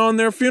you put on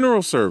their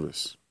funeral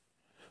service.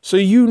 So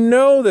you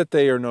know that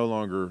they are no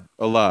longer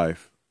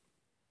alive.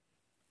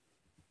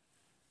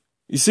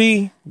 You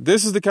see,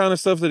 this is the kind of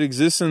stuff that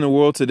exists in the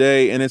world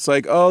today. And it's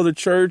like, the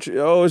church,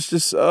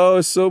 it's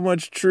so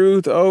much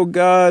truth. Oh,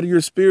 God, your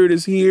spirit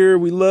is here.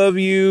 We love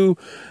you.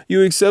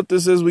 You accept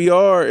us as we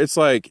are. It's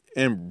like,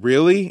 and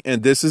really?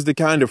 And this is the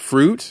kind of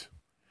fruit?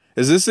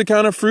 Is this the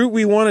kind of fruit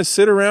we want to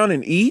sit around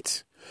and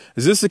eat?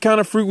 Is this the kind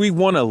of fruit we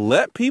want to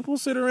let people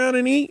sit around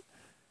and eat?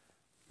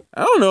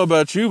 I don't know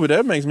about you, but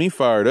that makes me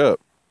fired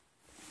up.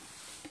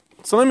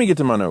 So let me get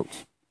to my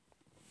notes.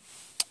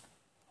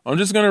 I'm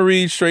just going to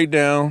read straight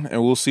down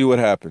and we'll see what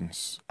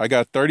happens. I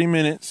got 30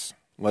 minutes.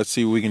 Let's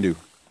see what we can do.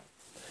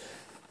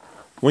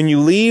 When you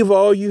leave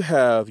all you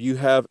have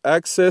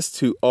access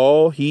to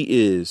all he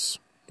is.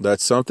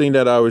 That's something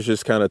that I was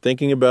just kind of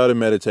thinking about and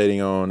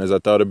meditating on as I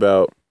thought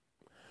about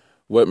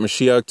what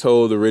Mashiach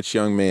told the rich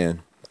young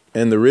man.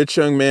 And the rich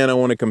young man I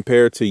want to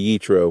compare to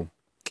Yitro,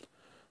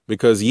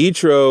 because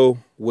Yitro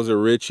was a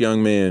rich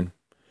young man.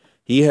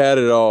 He had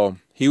it all.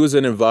 He was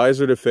an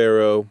advisor to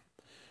Pharaoh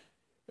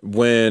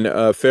when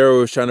Pharaoh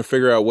was trying to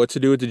figure out what to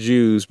do with the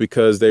Jews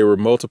because they were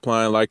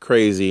multiplying like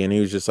crazy. And he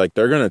was just like,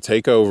 they're going to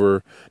take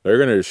over. They're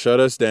going to shut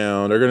us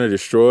down. They're going to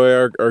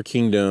destroy our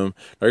kingdom.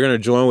 They're going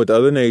to join with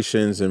other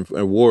nations and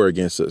war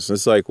against us. And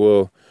it's like,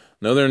 well,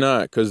 no, they're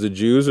not, because the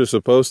Jews are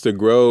supposed to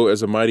grow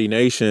as a mighty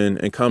nation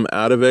and come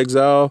out of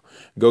exile,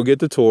 go get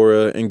the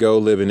Torah, and go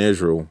live in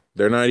Israel.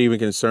 They're not even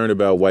concerned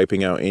about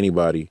wiping out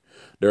anybody.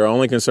 They're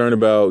only concerned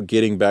about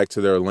getting back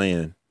to their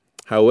land.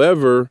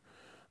 However,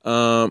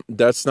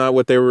 that's not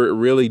what they were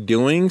really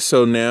doing.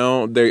 So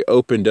now they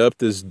opened up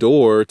this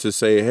door to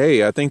say,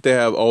 hey, I think they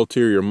have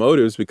ulterior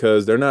motives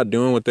because they're not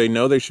doing what they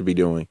know they should be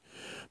doing.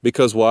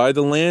 Because why?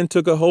 The land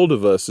took a hold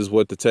of us is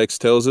what the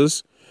text tells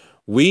us.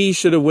 We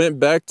should have went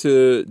back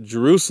to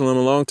Jerusalem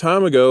a long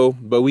time ago,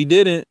 but we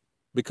didn't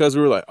because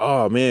we were like,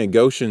 oh man,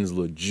 Goshen's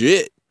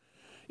legit.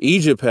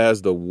 Egypt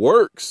has the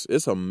works.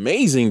 It's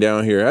amazing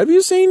down here. Have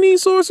you seen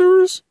these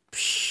sorcerers?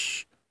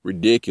 Psh,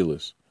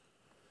 ridiculous.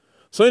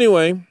 So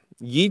anyway,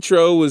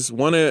 Yitro was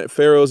one of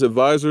Pharaoh's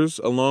advisors,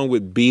 along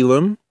with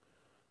Balaam,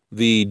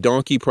 the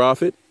donkey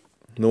prophet,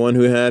 the one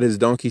who had his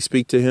donkey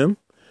speak to him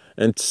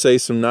and say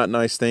some not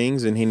nice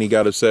things, and he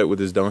got upset with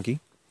his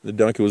donkey. The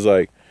donkey was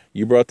like,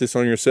 you brought this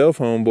on yourself,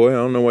 homeboy. I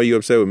don't know why you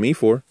upset with me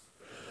for.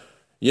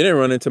 You didn't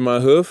run into my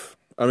hoof.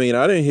 I mean,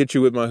 I didn't hit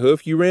you with my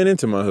hoof. You ran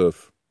into my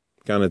hoof,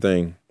 kind of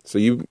thing. So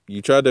you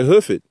tried to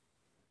hoof it.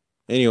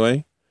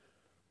 Anyway,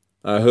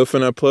 I hoof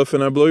and I pluff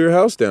and I blow your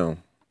house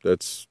down.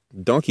 That's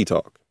donkey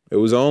talk. It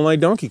was on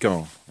like Donkey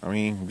Kong. I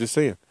mean, I'm just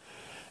saying.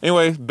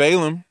 Anyway,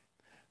 Balaam.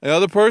 The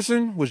other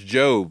person was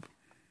Job.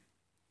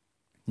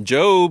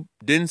 Job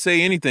didn't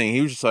say anything.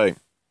 He was just like,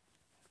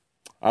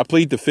 I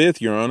plead the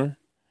fifth, Your Honor.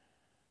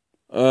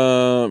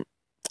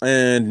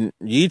 And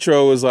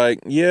Yitro was like,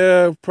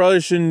 yeah,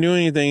 probably shouldn't do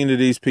anything to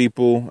these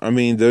people. I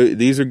mean,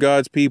 these are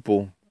God's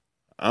people.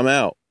 I'm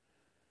out.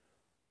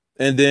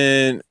 And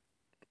then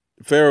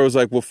Pharaoh was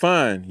like, well,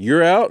 fine,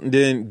 you're out, and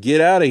then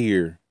get out of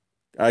here.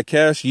 I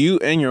cast you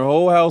and your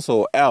whole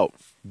household out.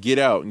 Get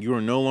out. You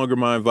are no longer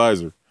my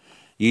advisor.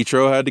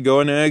 Yitro had to go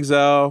into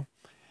exile.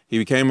 He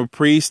became a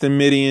priest in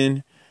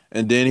Midian.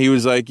 And then he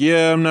was like,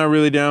 yeah, I'm not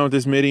really down with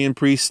this Midian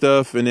priest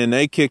stuff. And then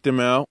they kicked him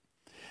out.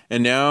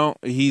 And now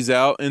he's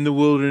out in the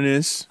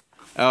wilderness,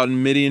 out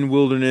in Midian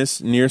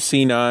wilderness near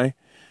Sinai.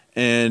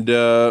 And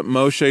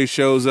Moshe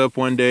shows up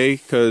one day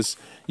because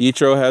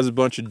Yitro has a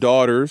bunch of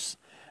daughters.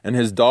 And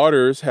his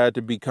daughters had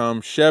to become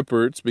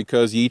shepherds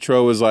because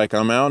Yitro was like,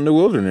 I'm out in the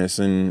wilderness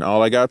and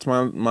all I got's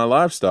my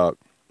livestock.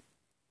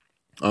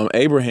 I'm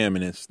Abraham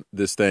in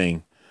this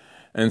thing.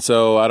 And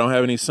so I don't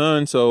have any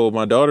sons, so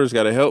my daughters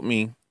got to help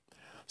me.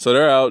 So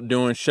they're out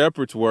doing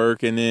shepherd's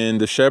work. And then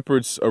the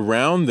shepherds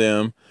around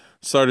them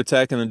start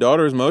attacking the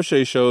daughters.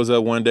 Moshe shows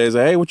up one day and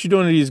says, hey, what you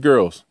doing to these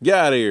girls? Get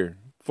out of here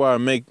before I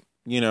make,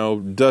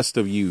 dust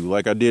of you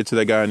like I did to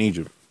that guy in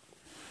Egypt.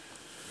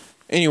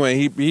 Anyway,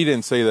 he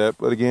didn't say that.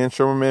 But again,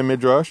 Shomer Man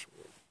Midrash.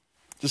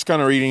 Just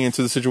kind of reading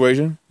into the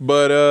situation.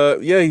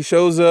 But yeah, he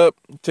shows up,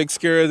 takes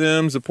care of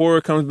them.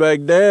 Zipporah comes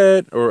back,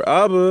 Dad or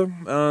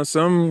Abba.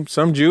 Some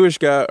Jewish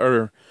guy,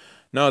 or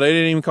no, they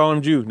didn't even call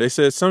him Jew. They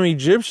said some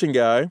Egyptian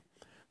guy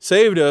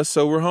saved us,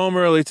 so we're home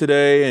early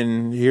today,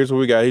 and here's what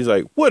we got. He's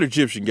like, what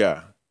Egyptian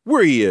guy?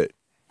 Where he at?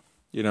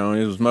 And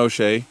it was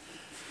Moshe.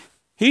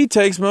 He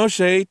takes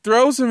Moshe,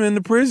 throws him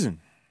into prison.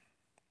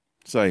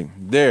 It's like,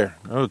 there,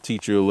 I'll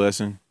teach you a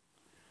lesson.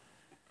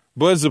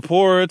 But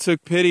Zipporah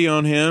took pity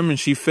on him, and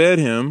she fed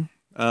him,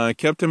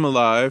 kept him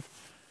alive.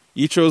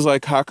 Yitro's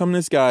like, how come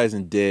this guy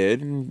isn't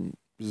dead? And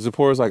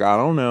Zipporah's like, I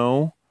don't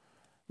know.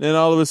 Then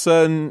all of a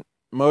sudden,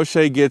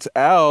 Moshe gets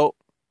out,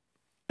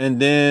 and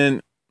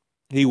then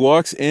he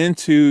walks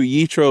into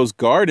Yitro's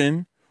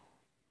garden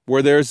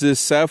where there's this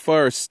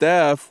sapphire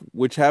staff,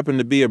 which happened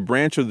to be a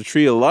branch of the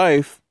tree of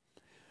life.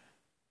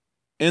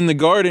 In the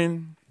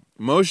garden,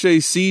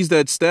 Moshe sees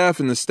that staff,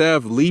 and the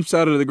staff leaps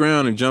out of the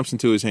ground and jumps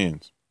into his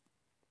hands.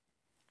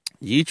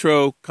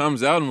 Yitro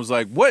comes out and was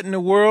like, what in the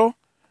world?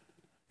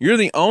 You're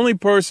the only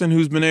person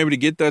who's been able to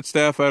get that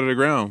staff out of the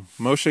ground.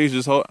 Moshe's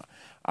just,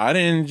 I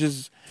didn't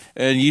just,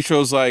 and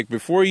Yitro's like,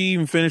 before you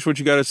even finish what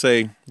you got to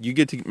say, you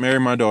get to marry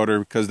my daughter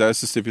because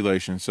that's the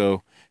stipulation.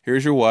 So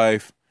here's your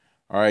wife.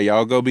 All right,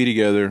 y'all go be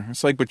together.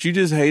 It's like, but you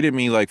just hated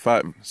me like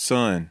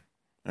son.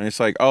 And it's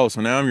like, oh,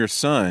 so now I'm your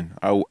son.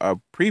 I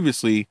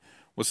previously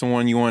was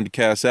someone you wanted to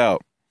cast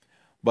out.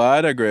 But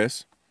I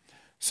digress.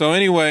 So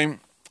anyway,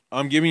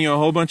 I'm giving you a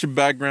whole bunch of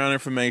background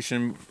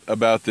information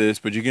about this,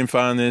 but you can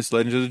find this,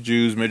 Legends of the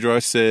Jews,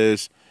 Midrash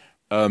Says,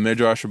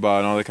 Midrash Rabbah,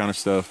 and all that kind of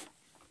stuff.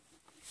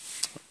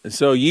 And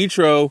so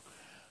Yitro,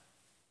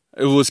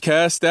 it was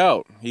cast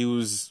out.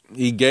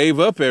 He gave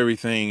up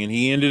everything, and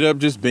he ended up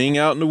just being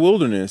out in the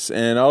wilderness.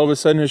 And all of a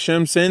sudden,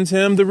 Hashem sends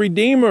him the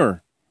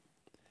Redeemer.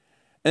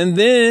 And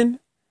then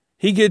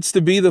he gets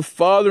to be the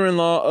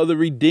father-in-law of the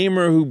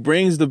Redeemer who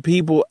brings the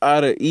people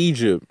out of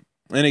Egypt.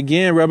 And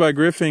again, Rabbi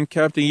Griffin,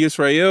 Captain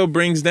Yisrael,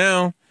 brings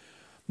down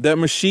that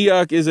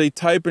Mashiach is a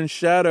type and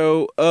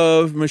shadow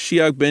of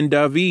Mashiach ben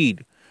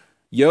David.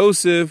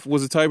 Yosef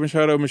was a type and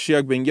shadow of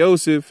Mashiach ben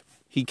Yosef.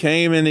 He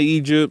came into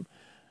Egypt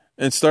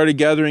and started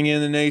gathering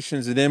in the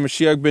nations. And then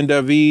Mashiach ben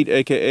David,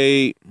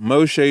 a.k.a.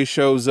 Moshe,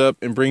 shows up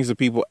and brings the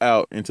people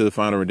out into the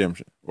final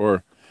redemption.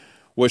 Or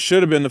what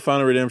should have been the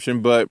final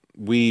redemption, but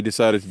we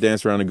decided to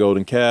dance around the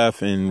golden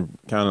calf and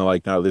kind of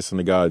like not listen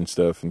to God and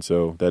stuff. And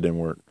so that didn't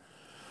work.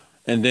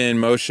 And then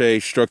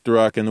Moshe struck the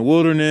rock in the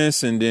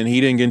wilderness, and then he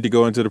didn't get to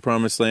go into the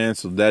promised land,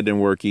 so that didn't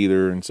work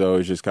either. And so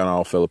it just kind of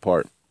all fell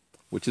apart,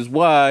 which is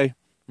why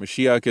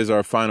Mashiach is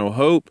our final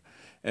hope,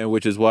 and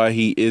which is why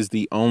he is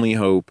the only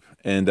hope,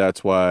 and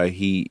that's why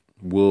he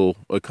will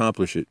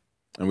accomplish it.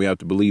 And we have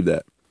to believe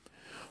that.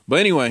 But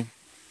anyway,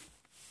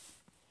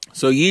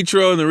 so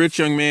Yitro and the rich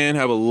young man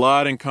have a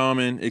lot in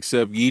common,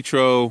 except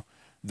Yitro,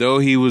 though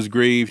he was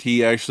grieved,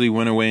 he actually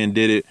went away and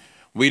did it.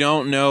 We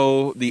don't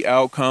know the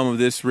outcome of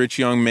this rich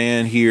young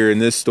man here in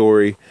this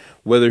story,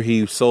 whether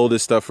he sold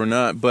his stuff or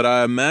not. But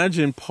I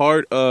imagine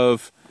part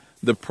of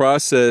the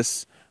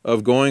process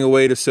of going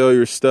away to sell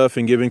your stuff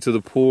and giving to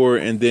the poor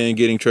and then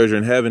getting treasure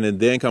in heaven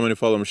and then coming to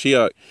follow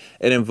Mashiach,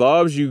 it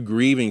involves you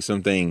grieving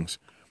some things.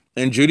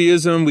 In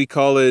Judaism, we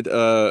call it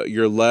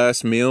your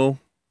last meal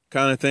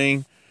kind of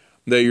thing.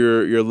 That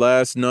your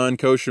last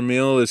non-kosher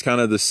meal is kind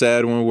of the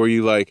sad one where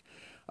you like,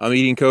 I'm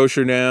eating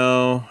kosher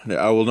now.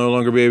 I will no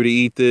longer be able to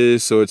eat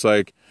this. So it's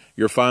like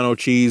your final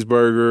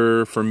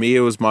cheeseburger. For me,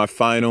 it was my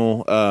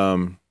final,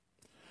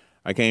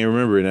 I can't even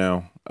remember it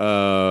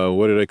now.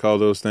 What did I call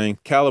those things?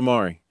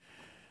 Calamari.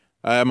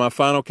 I had my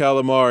final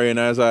calamari, and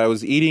as I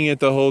was eating it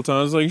the whole time,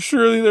 I was like,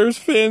 surely there's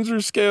fins or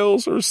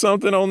scales or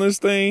something on this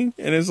thing.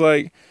 And it's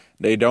like,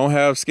 they don't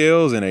have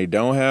scales and they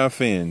don't have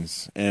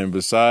fins. And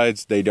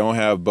besides, they don't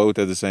have both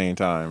at the same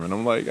time. And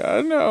I'm like,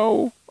 I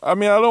know. I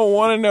mean, I don't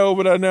want to know,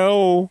 but I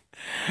know.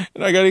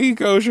 And I got to eat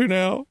kosher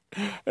now.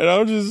 And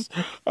I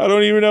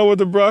don't even know what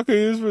the bracha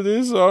is for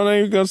this. So I'm not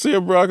even going to say a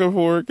bracha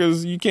for it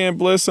because you can't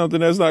bless something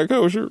that's not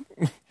kosher.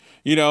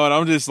 And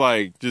I'm just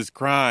like, just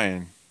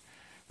crying.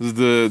 This is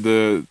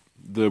the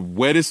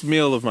wettest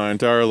meal of my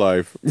entire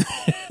life.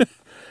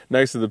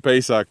 Next to the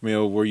Pesach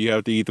meal where you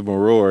have to eat the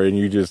maror and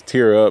you just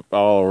tear up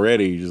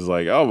already. Just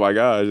like, oh my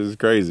gosh, this is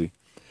crazy.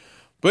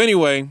 But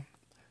anyway,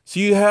 so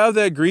you have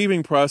that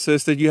grieving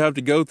process that you have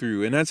to go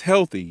through, and that's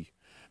healthy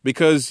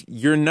because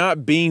you're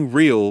not being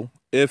real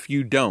if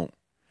you don't.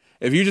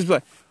 If you just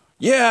like,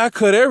 yeah, I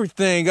cut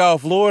everything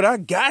off, Lord, I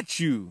got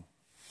you.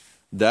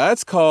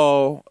 That's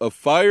called a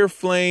fire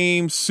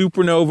flame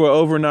supernova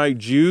overnight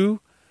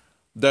Jew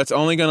that's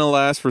only going to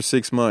last for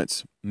 6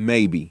 months,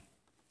 maybe.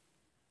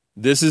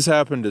 This has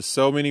happened to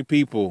so many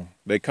people.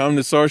 They come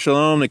to Sar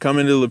Shalom, they come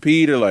into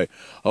Lapid, they're like,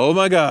 oh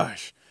my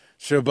gosh,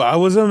 Shabbat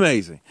was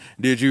amazing.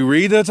 Did you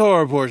read the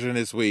Torah portion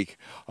this week?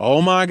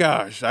 Oh my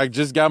gosh, I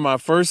just got my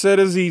first set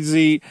of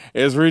tzitzit.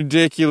 It's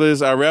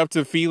ridiculous. I wrapped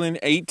tefillin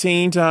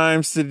 18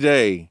 times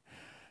today.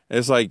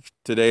 It's like,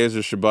 today is a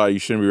Shabbat. You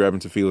shouldn't be wrapping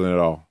tefillin at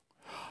all.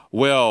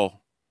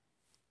 Well,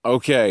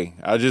 okay,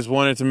 I just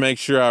wanted to make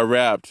sure I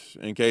wrapped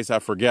in case I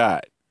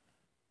forgot.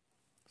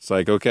 It's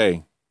like,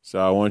 okay, so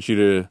I want you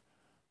to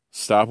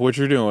stop what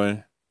you're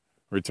doing,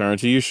 return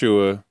to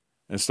Yeshua,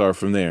 and start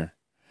from there.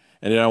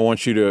 And then I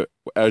want you to,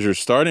 as you're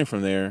starting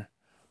from there,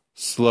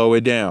 slow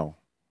it down,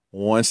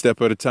 one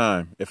step at a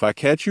time. If I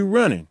catch you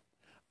running,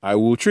 I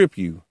will trip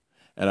you,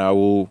 and I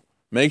will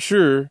make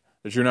sure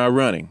that you're not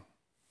running.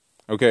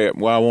 Okay,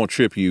 well, I won't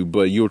trip you,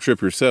 but you'll trip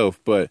yourself.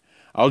 But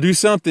I'll do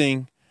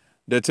something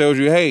that tells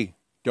you, hey,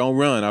 don't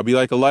run. I'll be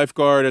like a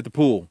lifeguard at the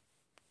pool.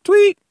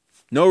 Tweet,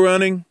 no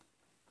running,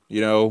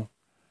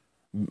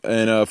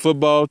 and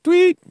football,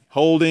 tweet,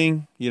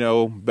 holding,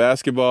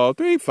 basketball,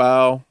 tweet,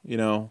 foul,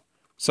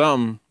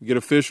 something, get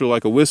official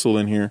like a whistle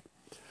in here.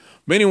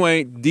 But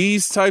anyway,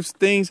 these types of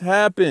things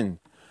happen.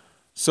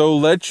 So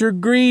let your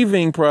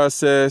grieving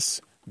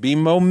process be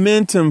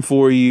momentum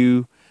for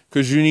you,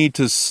 because you need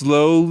to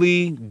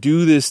slowly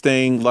do this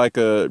thing like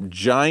a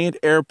giant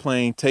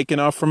airplane taking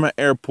off from an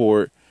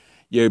airport.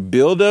 You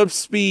build up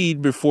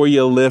speed before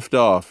you lift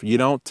off. You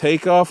don't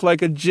take off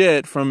like a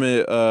jet from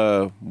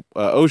a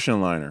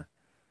ocean liner.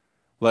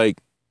 Like,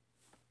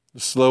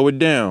 slow it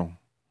down,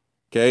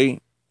 okay?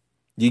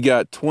 You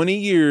got 20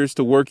 years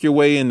to work your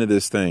way into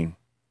this thing,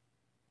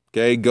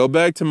 okay? Go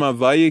back to my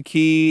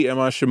Vayaki and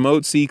my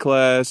Shemotzi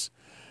class.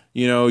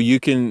 You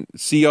can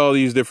see all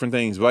these different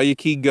things.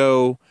 Vayaki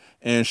Go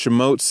and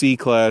Shemotzi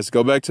class.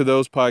 Go back to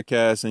those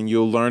podcasts and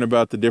you'll learn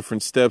about the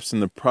different steps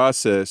in the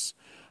process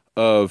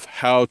of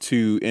how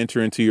to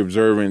enter into your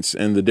observance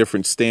and the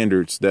different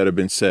standards that have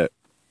been set.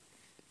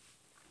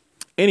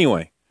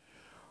 Anyway.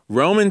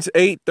 Romans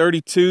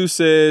 8:32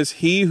 says,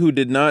 he who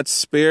did not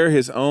spare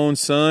his own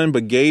son,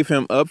 but gave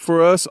him up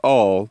for us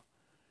all,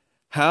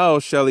 how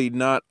shall he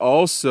not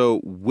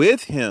also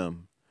with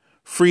him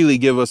freely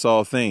give us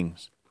all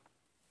things?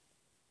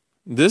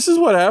 This is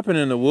what happened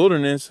in the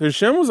wilderness.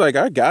 Hashem was like,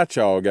 I got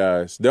y'all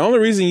guys. The only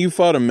reason you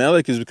fought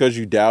Amalek is because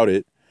you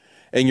doubted,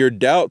 and your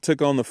doubt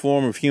took on the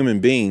form of human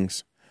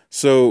beings.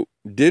 So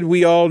did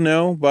we all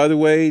know, by the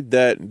way,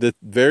 that the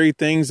very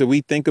things that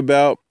we think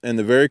about and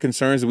the very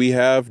concerns that we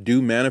have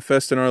do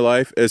manifest in our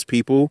life as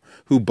people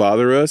who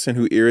bother us and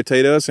who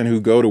irritate us and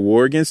who go to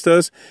war against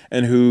us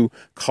and who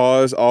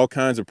cause all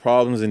kinds of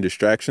problems and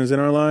distractions in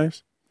our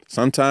lives?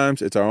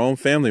 Sometimes it's our own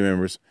family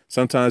members.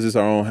 Sometimes it's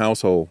our own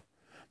household.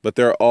 But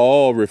they're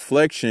all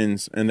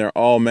reflections and they're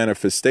all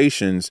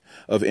manifestations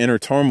of inner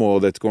turmoil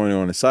that's going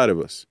on inside of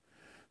us.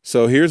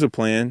 So here's a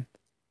plan.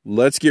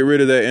 Let's get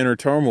rid of that inner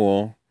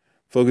turmoil,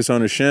 focus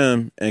on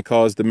Hashem, and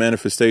cause the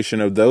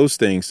manifestation of those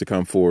things to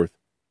come forth.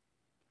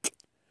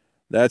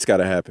 That's got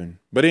to happen.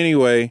 But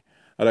anyway,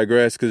 I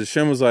digress, because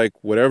Hashem was like,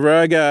 whatever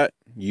I got,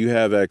 you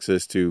have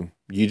access to.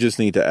 You just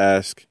need to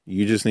ask.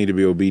 You just need to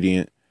be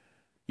obedient.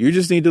 You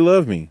just need to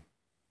love me.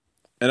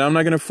 And I'm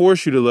not going to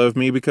force you to love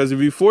me, because if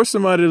you force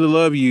somebody to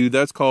love you,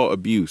 that's called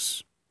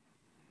abuse.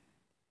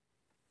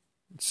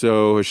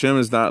 So Hashem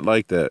is not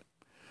like that.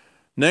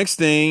 Next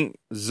thing,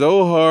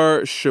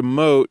 Zohar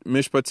Shemot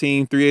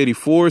Mishpatim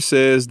 384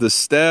 says, the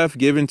staff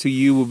given to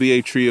you will be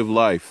a tree of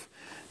life,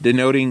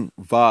 denoting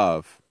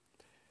Vav,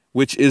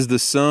 which is the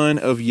son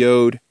of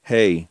Yod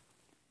Hey.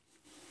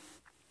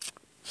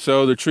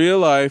 So the tree of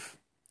life,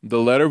 the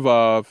letter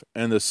Vav,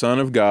 and the son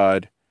of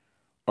God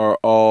are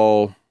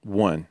all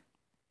one.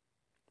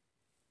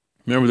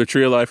 Remember, the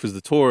tree of life is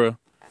the Torah.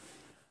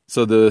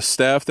 So the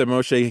staff that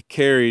Moshe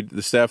carried,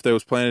 the staff that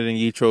was planted in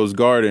Yitro's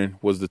garden,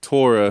 was the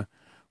Torah,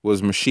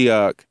 was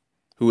Mashiach,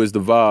 who is the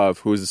Vav,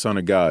 who is the Son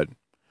of God.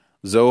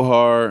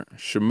 Zohar,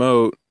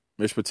 Shemot,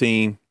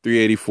 Mishpatim,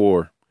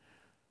 384.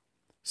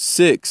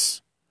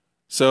 6.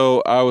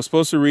 So I was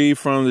supposed to read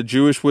from the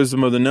Jewish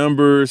Wisdom of the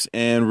Numbers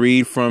and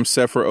read from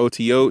Sefer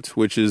Otiot,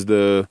 which is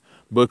the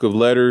book of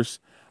letters,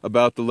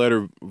 about the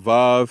letter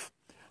Vav.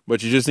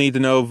 But you just need to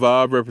know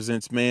Vav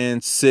represents man.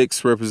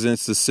 6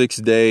 represents the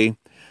 6th day,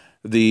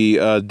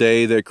 the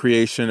day that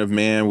creation of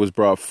man was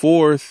brought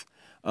forth.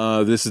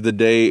 This is the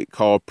day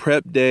called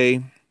Prep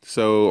Day.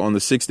 So on the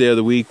 6th day of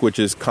the week, which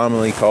is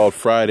commonly called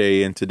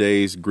Friday in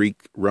today's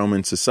Greek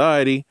Roman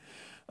society,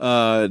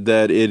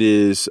 that it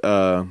is,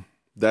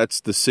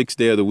 that's the 6th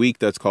day of the week.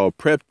 That's called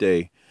Prep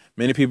Day.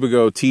 Many people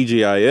go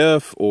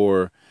TGIF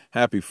or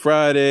Happy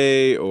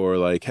Friday or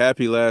like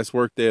Happy Last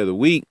Work Day of the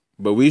Week.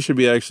 But we should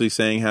be actually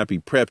saying Happy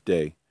Prep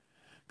Day,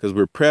 because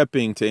we're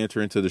prepping to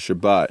enter into the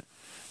Shabbat.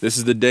 This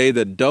is the day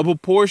that double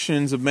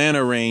portions of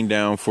manna rain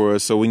down for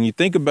us. So when you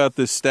think about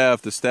this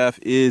staff, the staff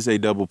is a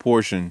double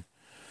portion.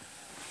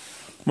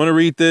 I'm going to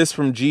read this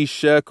from G.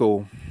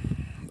 Shekel.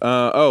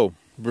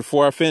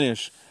 Before I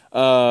finish,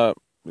 go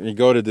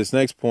to this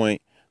next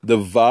point. The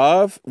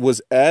Vav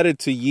was added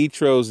to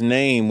Yitro's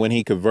name when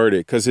he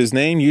converted, because his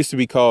name used to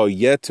be called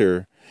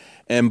Yeter.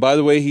 And by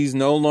the way, he's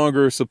no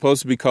longer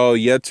supposed to be called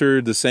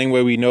Yeter the same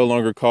way we no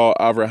longer call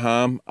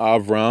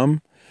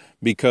Avram,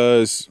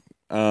 because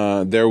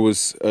there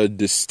was a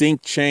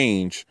distinct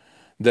change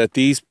that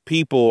these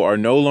people are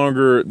no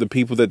longer the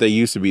people that they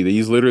used to be.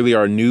 These literally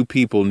are new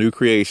people, new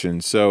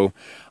creations. So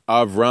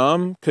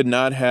Avram could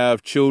not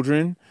have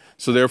children.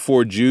 So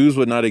therefore, Jews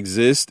would not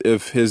exist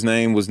if his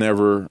name was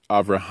never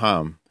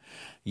Avraham.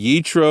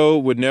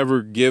 Yitro would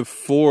never give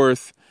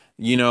forth,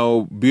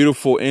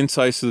 beautiful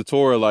insights to the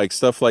Torah, like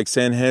stuff like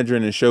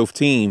Sanhedrin and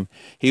Shoftim.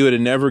 He would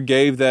have never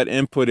gave that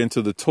input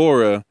into the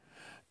Torah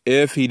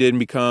if he didn't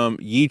become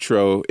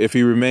Yitro. If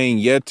he remained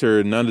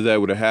Yeter, none of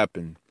that would have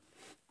happened.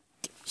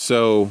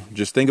 So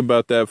just think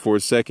about that for a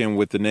second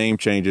with the name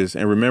changes.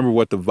 And remember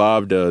what the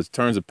Vav does. It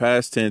turns a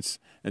past tense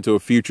into a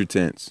future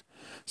tense.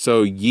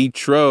 So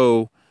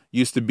Yitro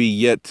used to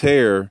be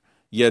Yeter.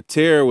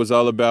 Yeter was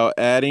all about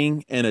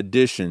adding and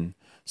addition.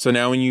 So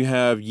now when you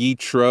have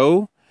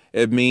Yitro,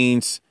 it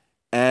means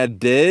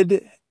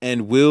added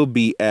and will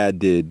be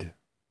added.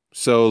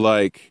 So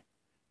like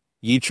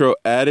Yitro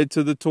added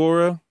to the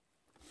Torah,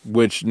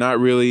 which not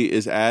really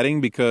is adding,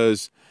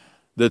 because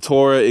the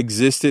Torah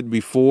existed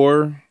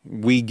before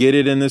we get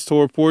it in this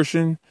Torah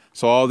portion.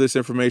 So all this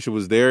information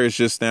was there. It's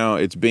just now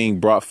it's being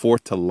brought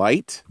forth to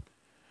light.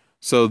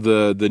 So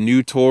the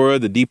new Torah,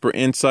 the deeper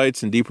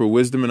insights and deeper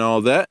wisdom and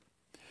all that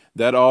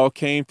all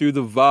came through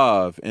the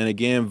Vav. And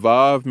again,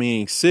 Vav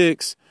meaning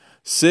 6.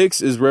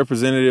 6 is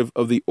representative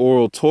of the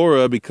oral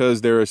Torah,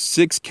 because there are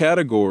 6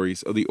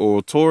 categories of the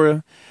oral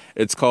Torah.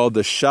 It's called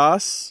the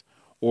Shas,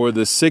 or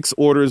the 6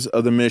 orders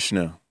of the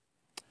Mishnah.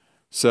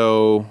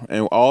 So,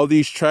 and all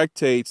these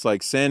tractates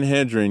like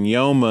Sanhedrin,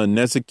 Yoma,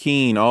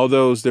 Nezikin, all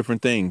those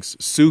different things,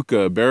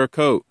 Sukkah,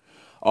 Barakot,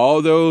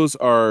 all those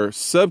are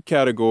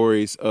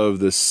subcategories of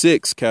the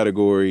 6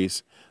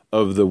 categories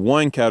of the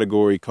one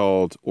category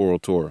called oral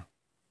Torah.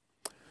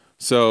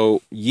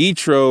 So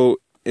Yitro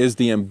is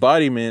the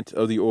embodiment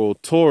of the oral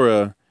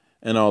Torah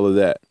and all of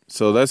that.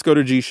 So let's go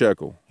to G.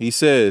 Shekel. He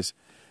says,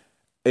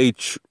 and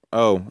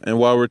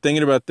while we're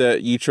thinking about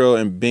that, Yitro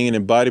and being an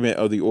embodiment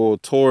of the oral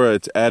Torah,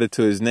 it's added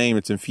to his name,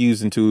 it's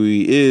infused into who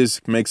he is,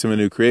 makes him a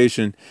new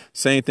creation.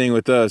 Same thing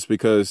with us,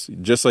 because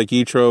just like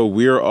Yitro,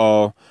 we're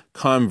all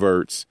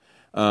converts.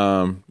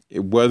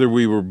 Whether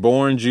we were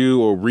born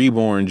Jew or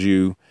reborn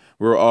Jew,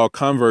 we're all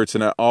converts,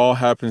 and that all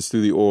happens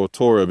through the oral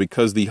Torah,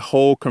 because the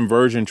whole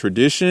conversion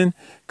tradition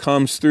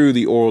comes through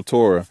the oral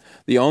Torah.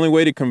 The only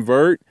way to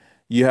convert,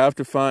 you have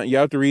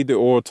to read the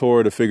oral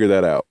Torah to figure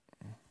that out.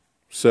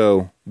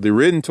 So the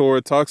written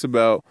Torah talks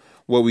about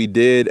what we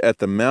did at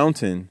the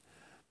mountain,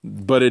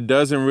 but it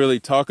doesn't really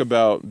talk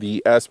about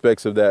the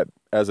aspects of that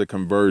as a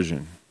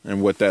conversion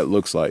and what that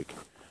looks like.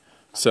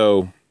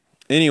 So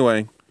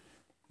anyway,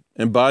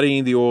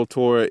 embodying the oral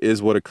Torah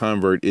is what a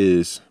convert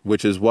is,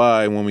 which is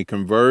why when we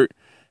convert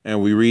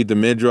and we read the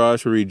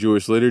Midrash, we read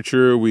Jewish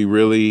literature, we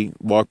really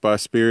walk by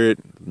spirit,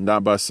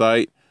 not by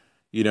sight.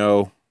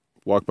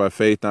 Walk by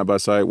faith, not by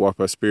sight. Walk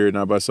by spirit,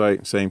 not by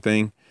sight. Same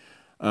thing.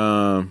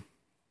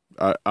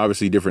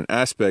 Obviously different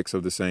aspects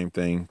of the same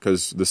thing,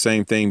 because the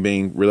same thing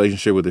being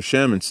relationship with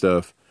Hashem and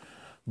stuff.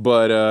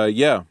 But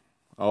yeah,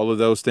 all of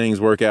those things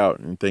work out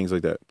and things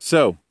like that.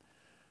 So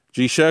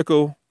G.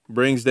 Shekel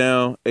brings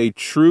down a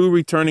true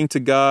returning to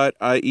God,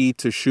 i.e.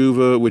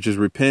 teshuvah, which is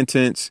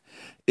repentance,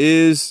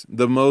 is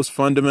the most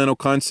fundamental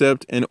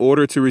concept in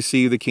order to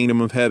receive the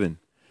kingdom of heaven.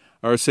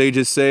 Our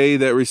sages say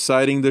that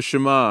reciting the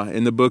Shema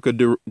in the book of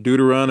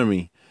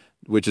Deuteronomy,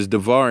 which is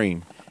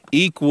Devarim,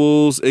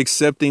 equals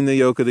accepting the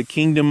yoke of the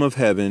kingdom of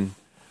heaven.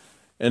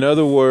 In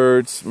other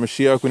words,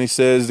 Mashiach, when he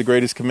says the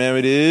greatest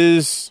commandment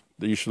is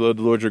that you should love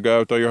the Lord your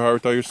God with all your heart,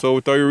 with all your soul,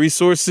 with all your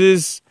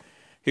resources,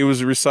 he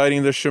was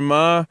reciting the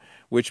Shema,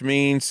 which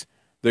means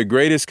the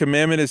greatest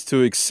commandment is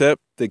to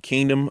accept the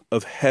kingdom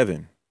of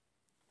heaven,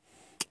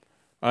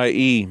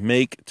 i.e.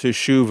 make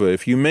teshuvah.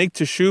 If you make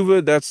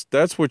teshuvah,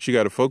 that's what you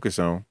got to focus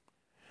on.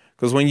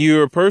 Because when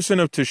you're a person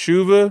of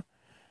teshuvah,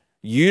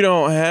 you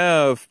don't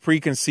have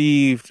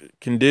preconceived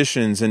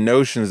conditions and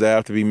notions that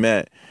have to be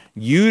met.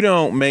 You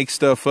don't make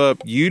stuff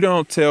up. You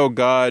don't tell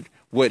God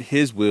what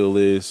his will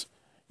is.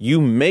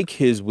 You make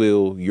his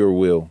will your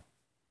will.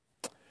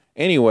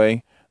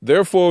 Anyway,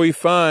 therefore, we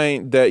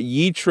find that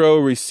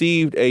Yitro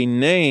received a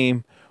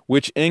name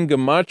which in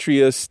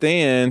Gematria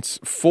stands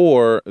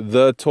for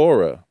the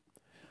Torah.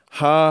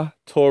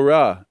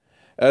 Ha-Torah.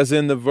 As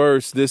in the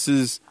verse, this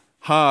is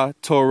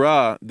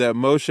Ha-Torah that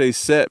Moshe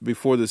set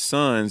before the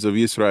sons of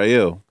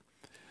Israel.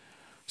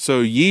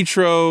 So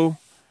Yitro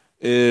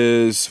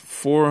is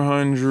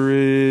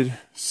 400,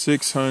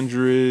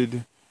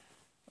 600,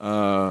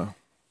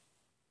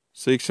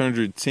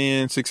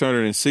 610,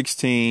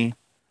 616.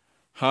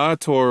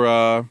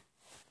 Ha-Torah,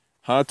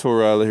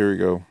 here we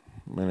go.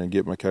 I'm going to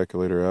get my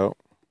calculator out.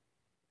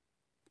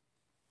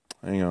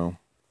 Hang on.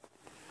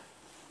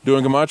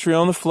 Doing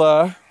Gematria on the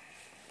fly.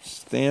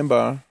 Stand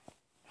by.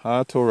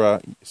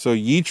 Ha-Torah. So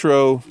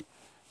Yitro,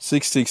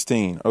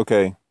 616.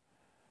 Okay.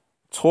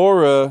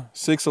 Torah,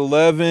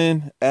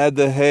 611. Add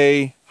the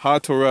Hey.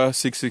 Ha-Torah,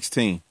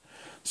 616.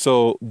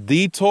 So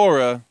the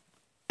Torah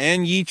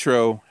and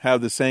Yitro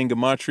have the same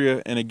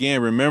Gematria. And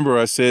again, remember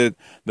I said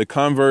the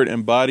convert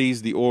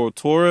embodies the oral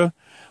Torah,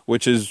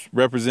 which is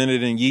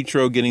represented in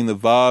Yitro getting the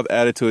Vav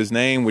added to his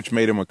name, which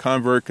made him a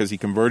convert because he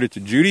converted to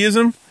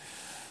Judaism.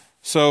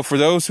 So for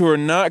those who are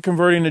not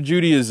converting to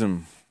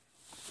Judaism,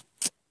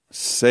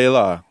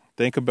 Selah,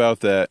 think about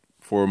that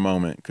for a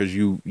moment, because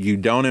you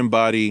don't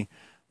embody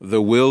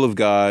the will of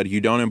God. You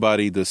don't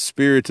embody the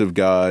Spirit of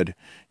God.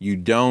 You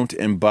don't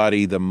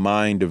embody the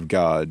mind of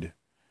God.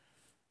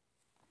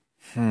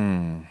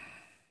 Okay.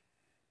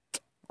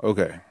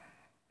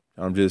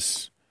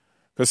 Because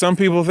some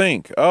people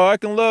think, oh, I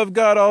can love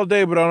God all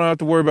day, but I don't have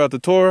to worry about the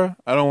Torah.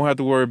 I don't have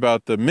to worry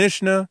about the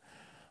Mishnah.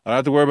 I don't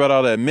have to worry about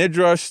all that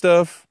Midrash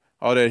stuff,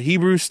 all that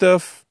Hebrew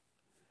stuff.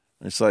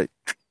 It's like,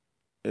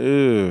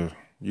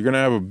 you're going to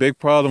have a big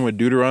problem with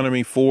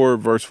Deuteronomy 4,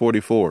 verse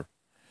 44.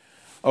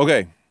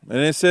 Okay. And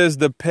it says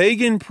the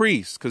pagan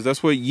priest, because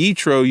that's what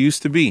Yitro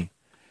used to be.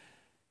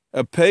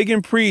 A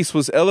pagan priest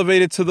was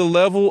elevated to the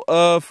level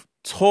of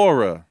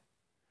Torah,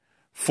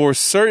 for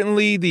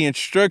certainly the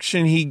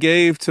instruction he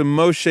gave to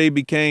Moshe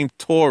became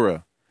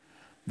Torah.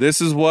 This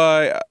is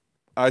why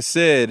I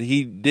said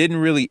he didn't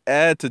really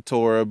add to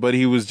Torah, but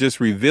he was just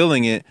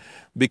revealing it,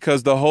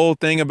 because the whole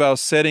thing about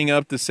setting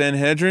up the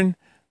Sanhedrin,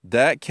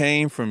 that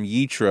came from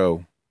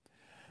Yitro.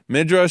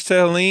 Midrash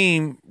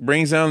Tehillim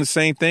brings down the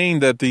same thing,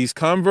 that these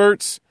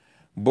converts,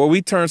 boy,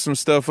 we turn some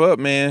stuff up,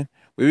 man.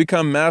 We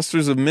become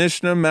masters of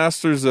Mishnah,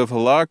 masters of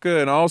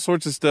Halakha, and all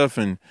sorts of stuff.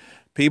 And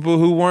people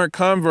who weren't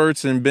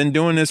converts and been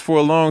doing this for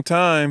a long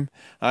time,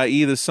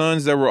 i.e. the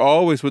sons that were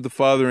always with the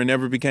father and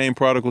never became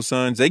prodigal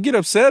sons, they get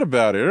upset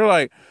about it. They're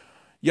like,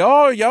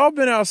 y'all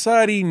been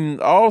outside eating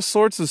all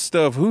sorts of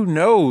stuff. Who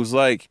knows?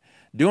 Like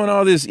doing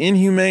all this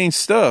inhumane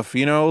stuff,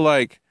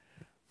 like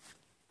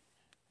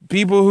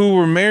people who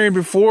were married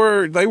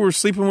before, they were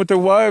sleeping with their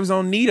wives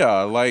on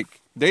Nida. Like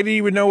they didn't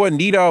even know what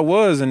Nida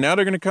was. And now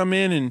they're going to come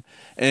in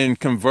and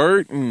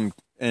convert and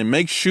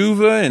make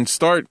Shuvah and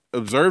start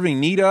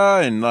observing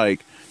Nida and like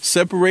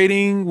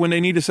separating when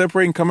they need to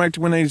separate and come back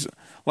to when they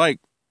like,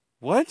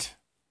 what?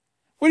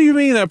 What do you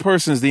mean that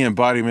person's the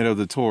embodiment of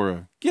the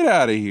Torah? Get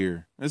out of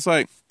here. It's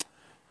like,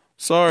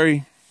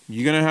 sorry,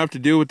 you're going to have to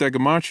deal with that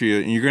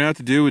Gematria, and you're going to have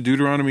to deal with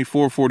Deuteronomy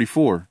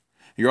 4:44.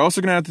 You're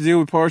also going to have to deal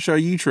with Parsha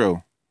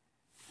Yitro.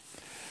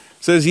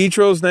 says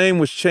Yitro's name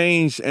was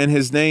changed, and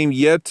his name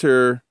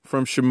Yeter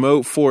from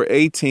Shemot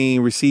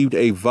 4:18 received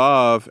a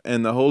Vav,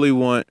 and the Holy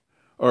One,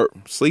 or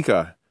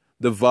Slikai.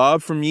 The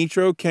Vav from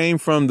Yitro came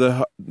from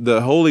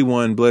the Holy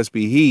One, blessed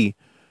be He,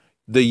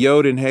 the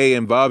Yod and Hey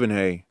and Vav and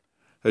Hey.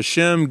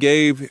 Hashem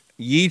gave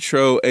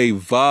Yitro a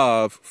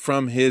Vav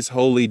from his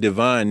holy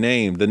divine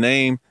name. The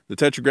name, the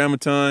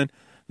Tetragrammaton,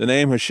 the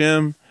name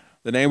Hashem,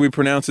 the name we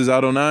pronounce is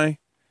Adonai.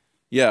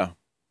 Yeah,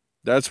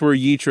 that's where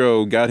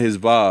Yitro got his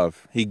Vav.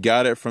 He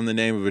got it from the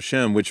name of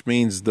Hashem, which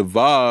means the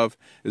Vav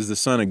is the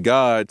Son of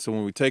God. So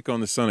when we take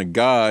on the Son of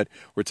God,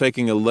 we're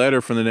taking a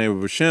letter from the name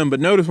of Hashem. But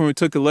notice when we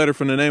took a letter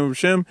from the name of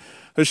Hashem,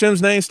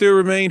 Hashem's name still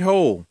remained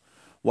whole.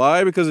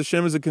 Why? Because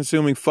Hashem is a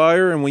consuming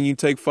fire, and when you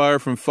take fire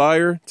from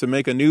fire to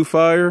make a new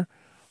fire,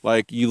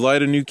 like you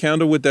light a new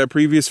candle with that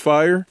previous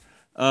fire,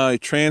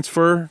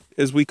 transfer,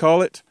 as we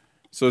call it.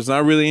 So it's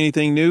not really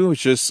anything new.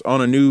 It's just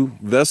on a new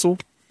vessel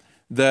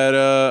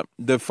that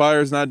the fire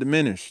is not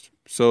diminished.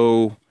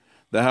 So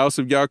the house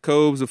of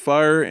Yaakov's the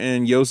fire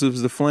and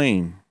Joseph's the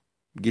flame.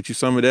 Get you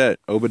some of that,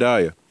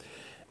 Obadiah.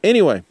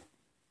 Anyway,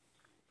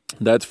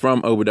 that's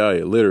from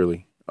Obadiah,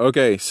 literally.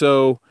 Okay,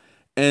 so...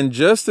 And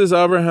just as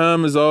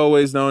Abraham is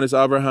always known as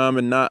Abraham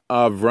and not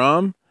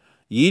Avram,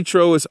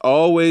 Yitro is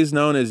always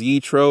known as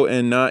Yitro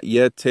and not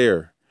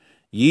Yeter.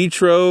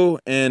 Yitro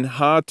and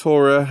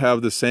HaTorah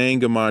have the same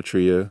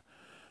gematria.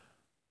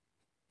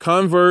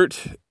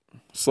 Convert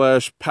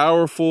 /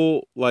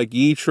 powerful like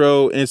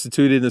Yitro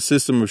instituted the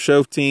system of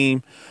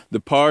Shoftim.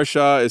 The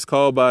Parsha is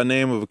called by the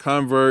name of a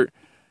convert,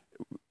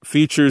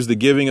 features the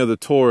giving of the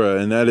Torah,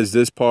 and that is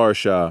this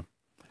Parsha.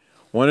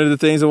 One of the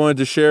things I wanted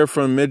to share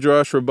from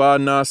Midrash Rabbah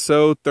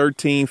Naso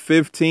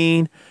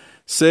 13:15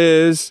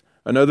 says,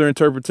 another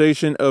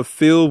interpretation of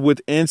filled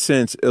with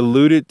incense,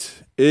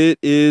 it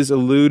is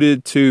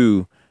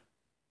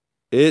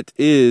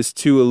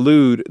to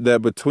allude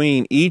that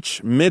between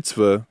each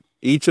mitzvah,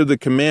 each of the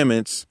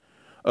commandments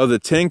of the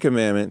 10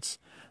 commandments,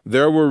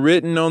 there were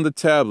written on the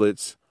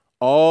tablets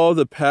all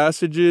the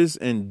passages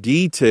and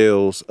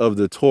details of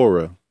the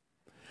Torah.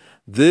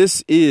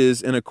 This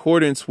is in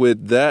accordance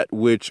with that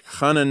which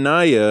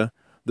Hananiah,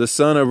 the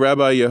son of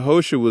Rabbi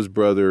Yehoshua's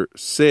brother,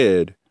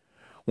 said,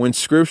 when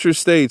scripture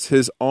states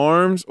his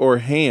arms or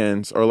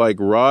hands are like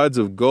rods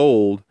of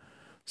gold,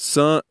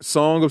 Song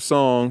of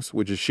Songs,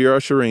 which is Shir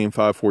HaShirim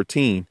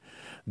 5:14.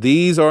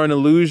 These are an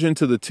allusion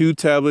to the 2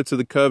 tablets of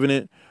the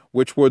covenant,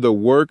 which were the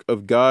work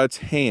of God's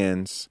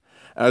hands,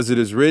 as it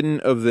is written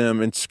of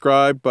them,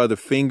 inscribed by the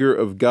finger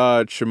of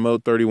God,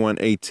 Shemot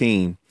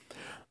 31:18.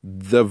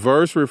 The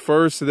verse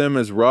refers to them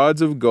as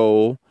rods of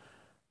gold,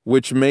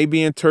 which may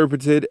be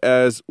interpreted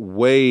as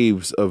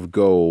waves of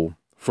gold.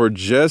 For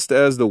just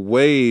as the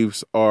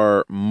waves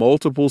are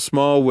multiple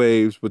small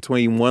waves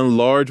between one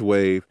large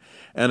wave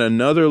and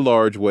another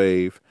large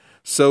wave,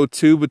 so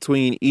too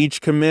between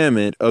each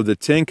commandment of the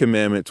 10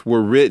 commandments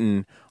were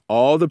written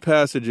all the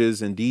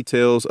passages and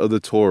details of the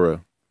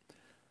Torah.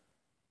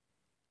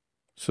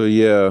 So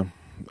yeah,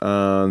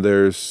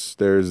 there's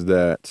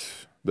that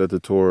the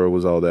Torah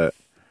was all that.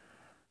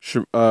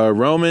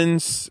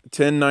 Romans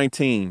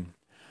 10:19.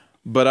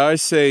 But I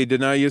say, did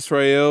not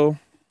Israel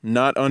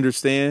not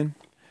understand?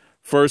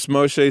 First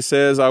Moshe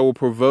says, I will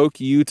provoke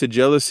you to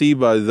jealousy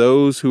by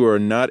those who are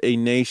not a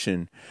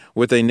nation.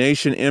 With a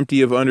nation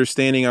empty of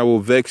understanding, I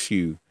will vex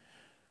you.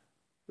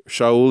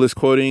 Shaul is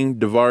quoting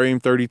Devarim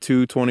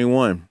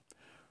 32:21.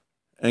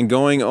 And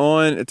going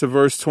on to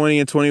verse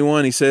 20 and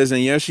 21, he says,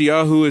 and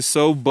Yeshayahu is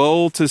so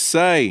bold to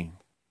say,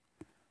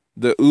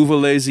 the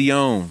Uvale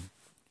Zion,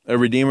 a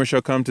redeemer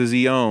shall come to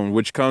Zion,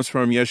 which comes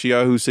from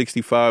Yeshayahu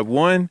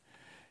 65:1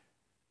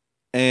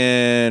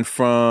 and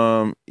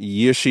from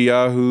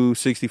Yeshayahu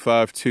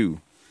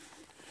 65:2,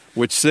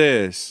 which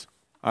says,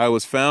 I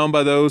was found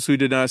by those who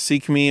did not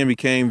seek me and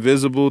became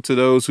visible to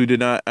those who did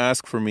not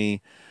ask for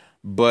me.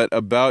 But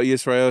about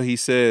Israel, he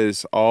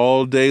says,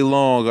 all day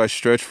long I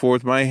stretch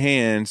forth my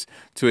hands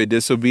to a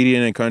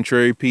disobedient and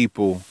contrary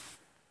people.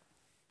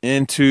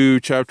 Into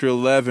chapter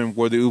 11,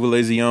 where the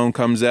Uvale Zion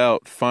comes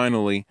out,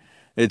 finally,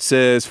 it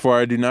says, for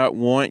I do not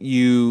want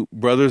you,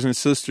 brothers and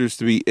sisters,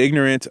 to be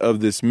ignorant of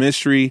this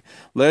mystery,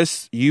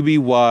 lest you be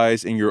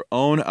wise in your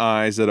own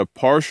eyes, that a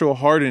partial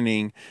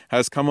hardening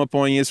has come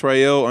upon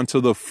Israel until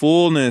the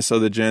fullness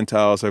of the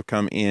Gentiles have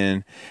come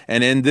in.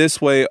 And in this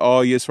way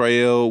all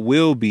Israel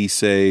will be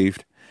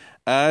saved.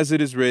 As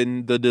it is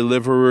written, the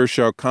deliverer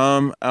shall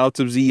come out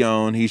of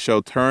Zion, he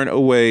shall turn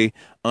away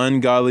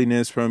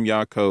ungodliness from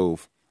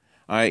Yaakov,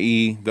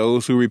 i.e.,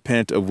 those who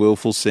repent of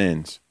willful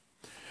sins.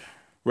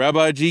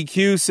 Rabbi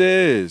GQ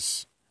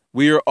says,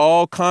 we are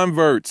all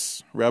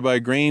converts. Rabbi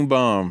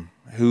Greenbaum,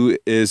 who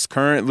is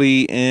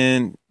currently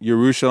in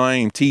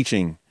Jerusalem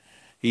teaching,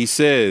 he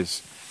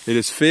says, it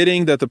is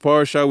fitting that the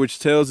parsha which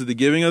tells of the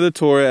giving of the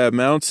Torah at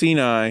Mount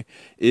Sinai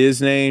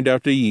is named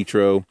after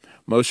Yitro,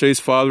 Moshe's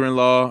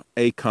father-in-law,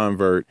 a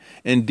convert.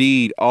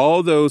 Indeed,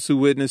 all those who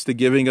witnessed the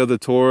giving of the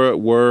Torah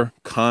were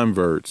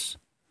converts.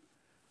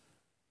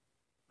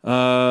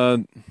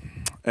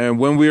 And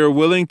when we are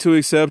willing to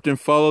accept and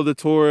follow the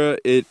Torah,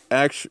 it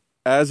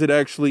as it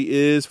actually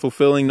is,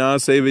 fulfilling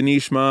Naaseh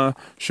v'nishma,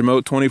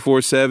 Shemot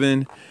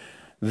 24/7,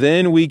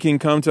 then we can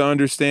come to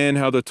understand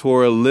how the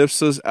Torah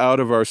lifts us out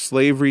of our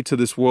slavery to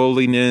this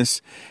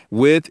worldliness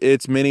with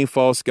its many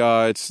false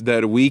gods,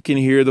 that we can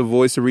hear the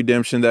voice of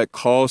redemption that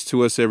calls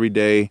to us every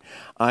day.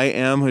 I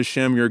am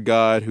Hashem, your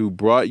God, who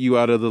brought you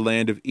out of the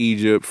land of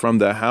Egypt from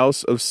the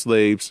house of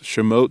slaves.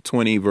 Shemot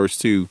 20, verse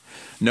 2.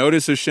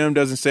 Notice Hashem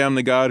doesn't say I'm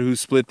the God who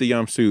split the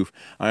Yam Suf.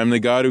 I am the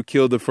God who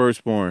killed the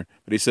firstborn.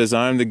 But he says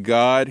I am the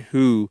God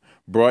who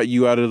brought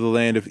you out of the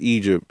land of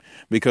Egypt,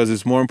 because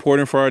it's more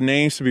important for our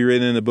names to be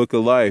written in the book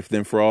of life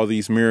than for all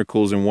these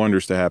miracles and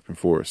wonders to happen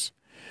for us.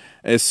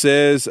 It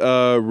says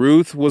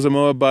Ruth was a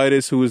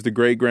Moabitess who was the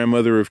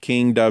great-grandmother of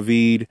King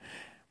David,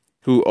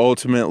 who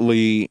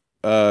ultimately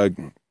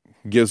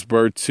gives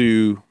birth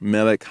to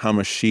Melech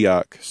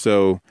HaMashiach.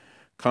 So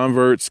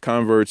converts,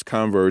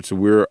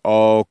 we're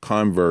all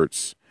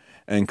converts.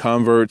 And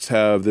converts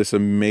have this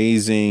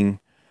amazing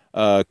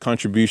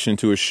contribution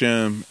to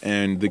Hashem,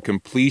 and the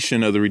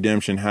completion of the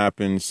redemption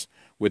happens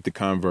with the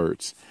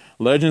converts.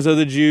 Legends of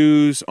the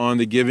Jews on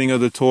the giving of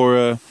the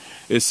Torah,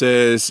 it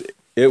says,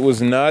 it was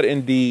not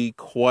indeed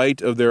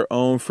quite of their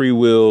own free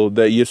will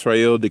that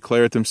Yisrael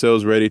declared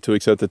themselves ready to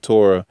accept the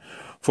Torah.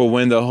 For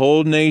when the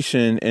whole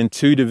nation in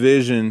two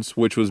divisions,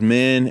 which was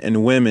men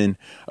and women,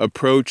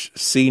 approached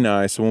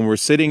Sinai, so when we're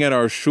sitting at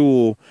our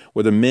shul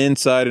with a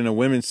men's side and a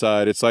women's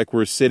side, it's like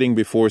we're sitting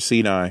before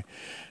Sinai.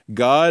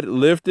 God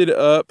lifted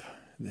up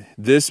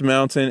this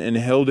mountain and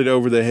held it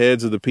over the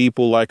heads of the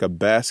people like a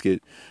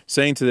basket,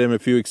 saying to them,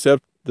 if you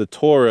accept the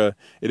Torah,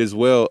 it is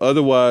well.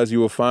 Otherwise, you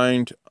will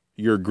find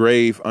your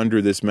grave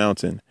under this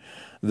mountain.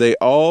 They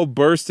all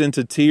burst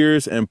into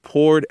tears and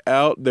poured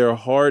out their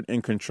heart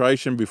in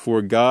contrition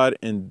before God,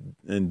 and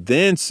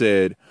then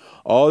said,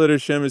 all that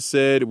Hashem has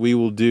said, we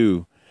will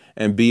do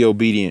and be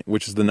obedient,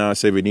 which is the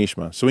Naaseh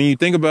v'nishma. So when you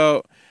think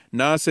about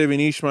Naaseh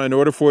v'nishma, in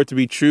order for it to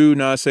be true,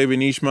 Naaseh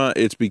v'nishma,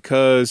 it's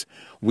because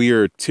we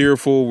are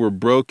tearful, we're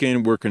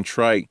broken, we're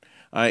contrite,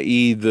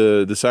 i.e.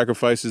 the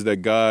sacrifices that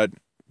God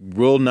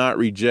will not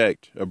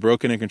reject, a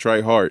broken and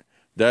contrite heart.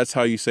 That's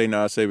how you say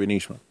Naaseh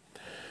v'nishma.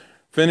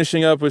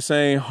 Finishing up with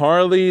saying,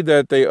 hardly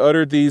that they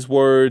uttered these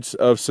words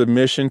of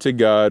submission to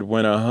God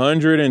when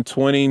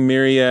 120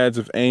 myriads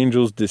of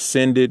angels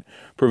descended,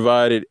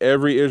 provided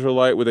every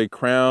Israelite with a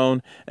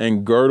crown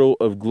and girdle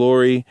of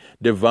glory,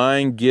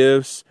 divine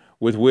gifts,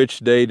 with which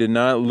they did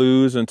not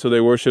lose until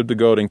they worshipped the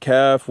golden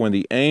calf. When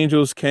the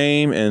angels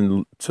came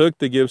and took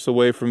the gifts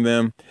away from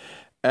them,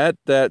 at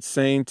that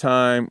same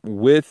time,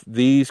 with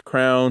these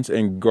crowns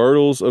and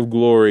girdles of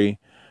glory,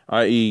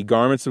 i.e.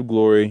 garments of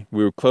glory,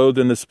 we were clothed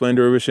in the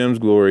splendor of Hashem's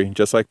glory,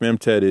 just like Mem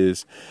Tet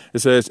is. It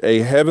says, a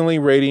heavenly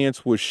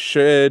radiance was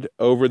shed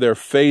over their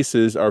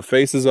faces. Our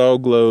faces all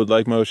glowed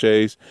like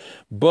Moshe's,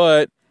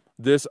 but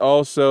this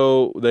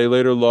also they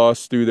later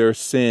lost through their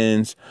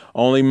sins.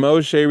 Only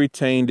Moshe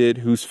retained it,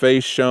 whose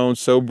face shone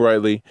so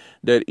brightly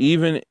that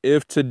even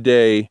if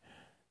today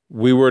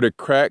we were to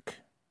crack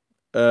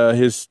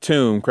his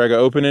tomb, crack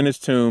open in his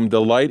tomb,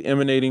 the light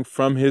emanating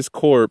from his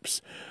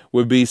corpse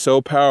would be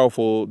so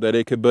powerful that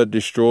it could but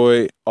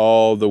destroy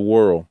all the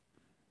world.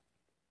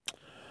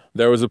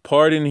 There was a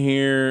part in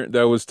here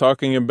that was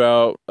talking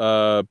about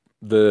the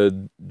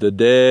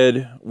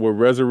dead were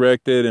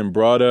resurrected and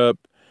brought up,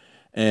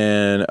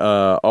 and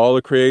all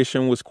the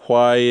creation was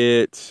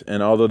quiet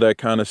and all of that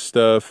kind of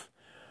stuff.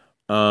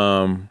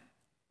 That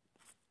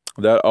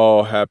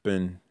all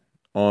happened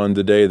on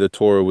the day the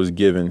Torah was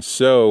given.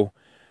 So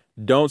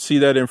don't see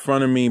that in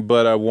front of me,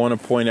 but I want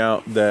to point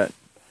out that,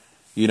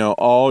 you know,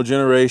 all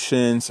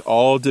generations,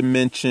 all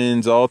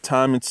dimensions, all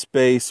time and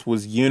space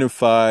was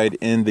unified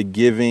in the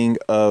giving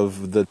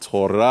of the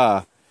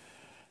Torah.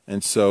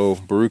 And so,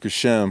 Baruch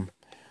Hashem.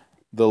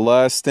 The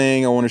last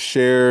thing I want to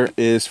share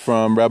is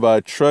from Rabbi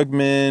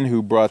Trugman,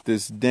 who brought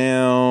this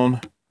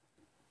down.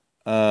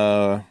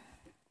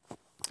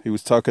 He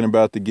was talking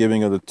about the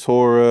giving of the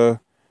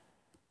Torah.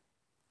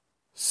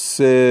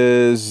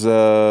 Says,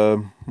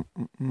 where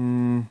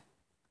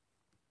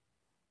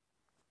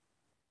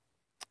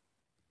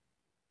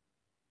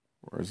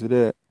is it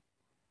at?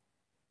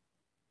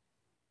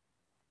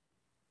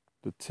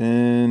 The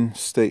 10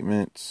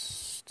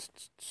 statements.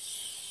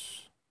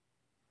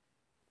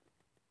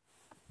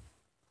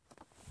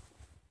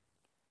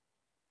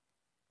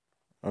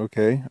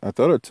 Okay, I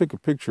thought I took a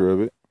picture of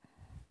it.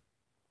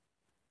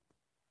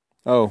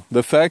 Oh,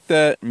 the fact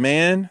that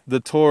man, the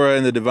Torah,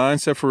 and the divine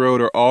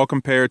Sephirot are all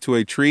compared to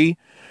a tree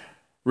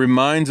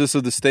reminds us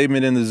of the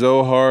statement in the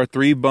Zohar,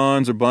 3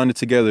 bonds are bonded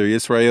together,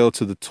 Yisrael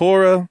to the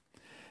Torah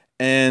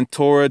and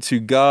Torah to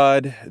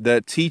God,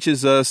 that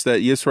teaches us that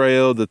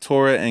Yisrael, the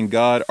Torah, and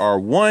God are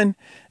one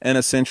and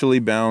essentially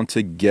bound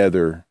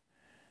together.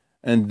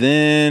 And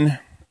then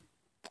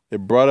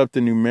it brought up the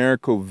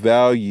numerical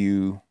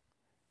value.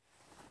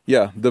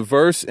 Yeah, the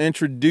verse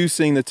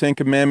introducing the 10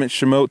 Commandments,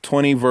 Shemot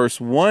 20, verse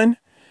 1.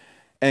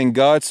 And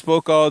God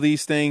spoke all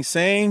these things,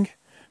 saying,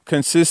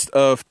 consists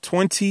of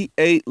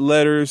 28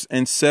 letters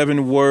and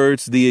 7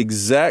 words, the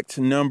exact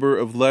number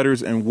of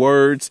letters and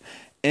words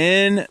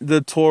in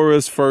the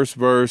Torah's first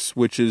verse,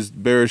 which is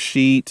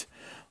Bereshit,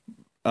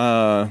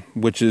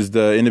 which is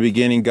in the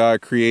beginning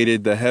God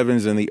created the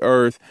heavens and the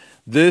earth.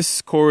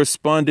 This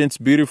correspondence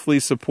beautifully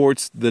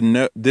supports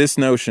this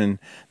notion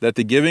that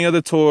the giving of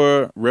the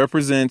Torah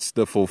represents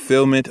the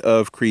fulfillment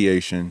of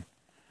creation.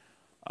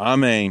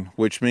 Amen,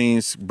 which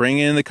means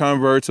bringing in the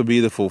converts will be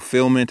the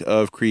fulfillment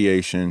of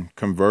creation,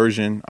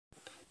 conversion.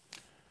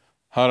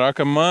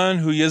 Harakaman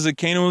hu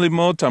yezekenu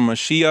limot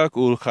hamashiach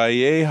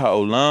ulchaye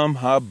haolam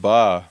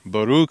haba.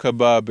 Baruch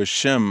haba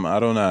b'shem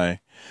Adonai.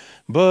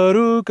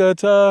 Baruch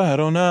atah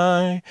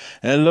Adonai,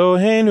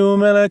 Eloheinu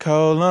melech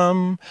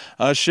haolam,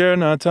 asher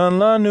natan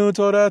lanu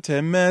Torat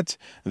emet,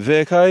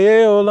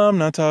 v'chaye olam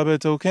nata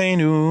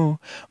betokenu.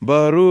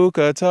 Baruch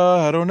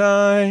atah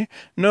Adonai,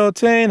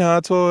 noten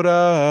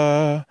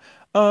haTorah.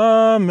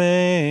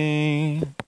 Amen.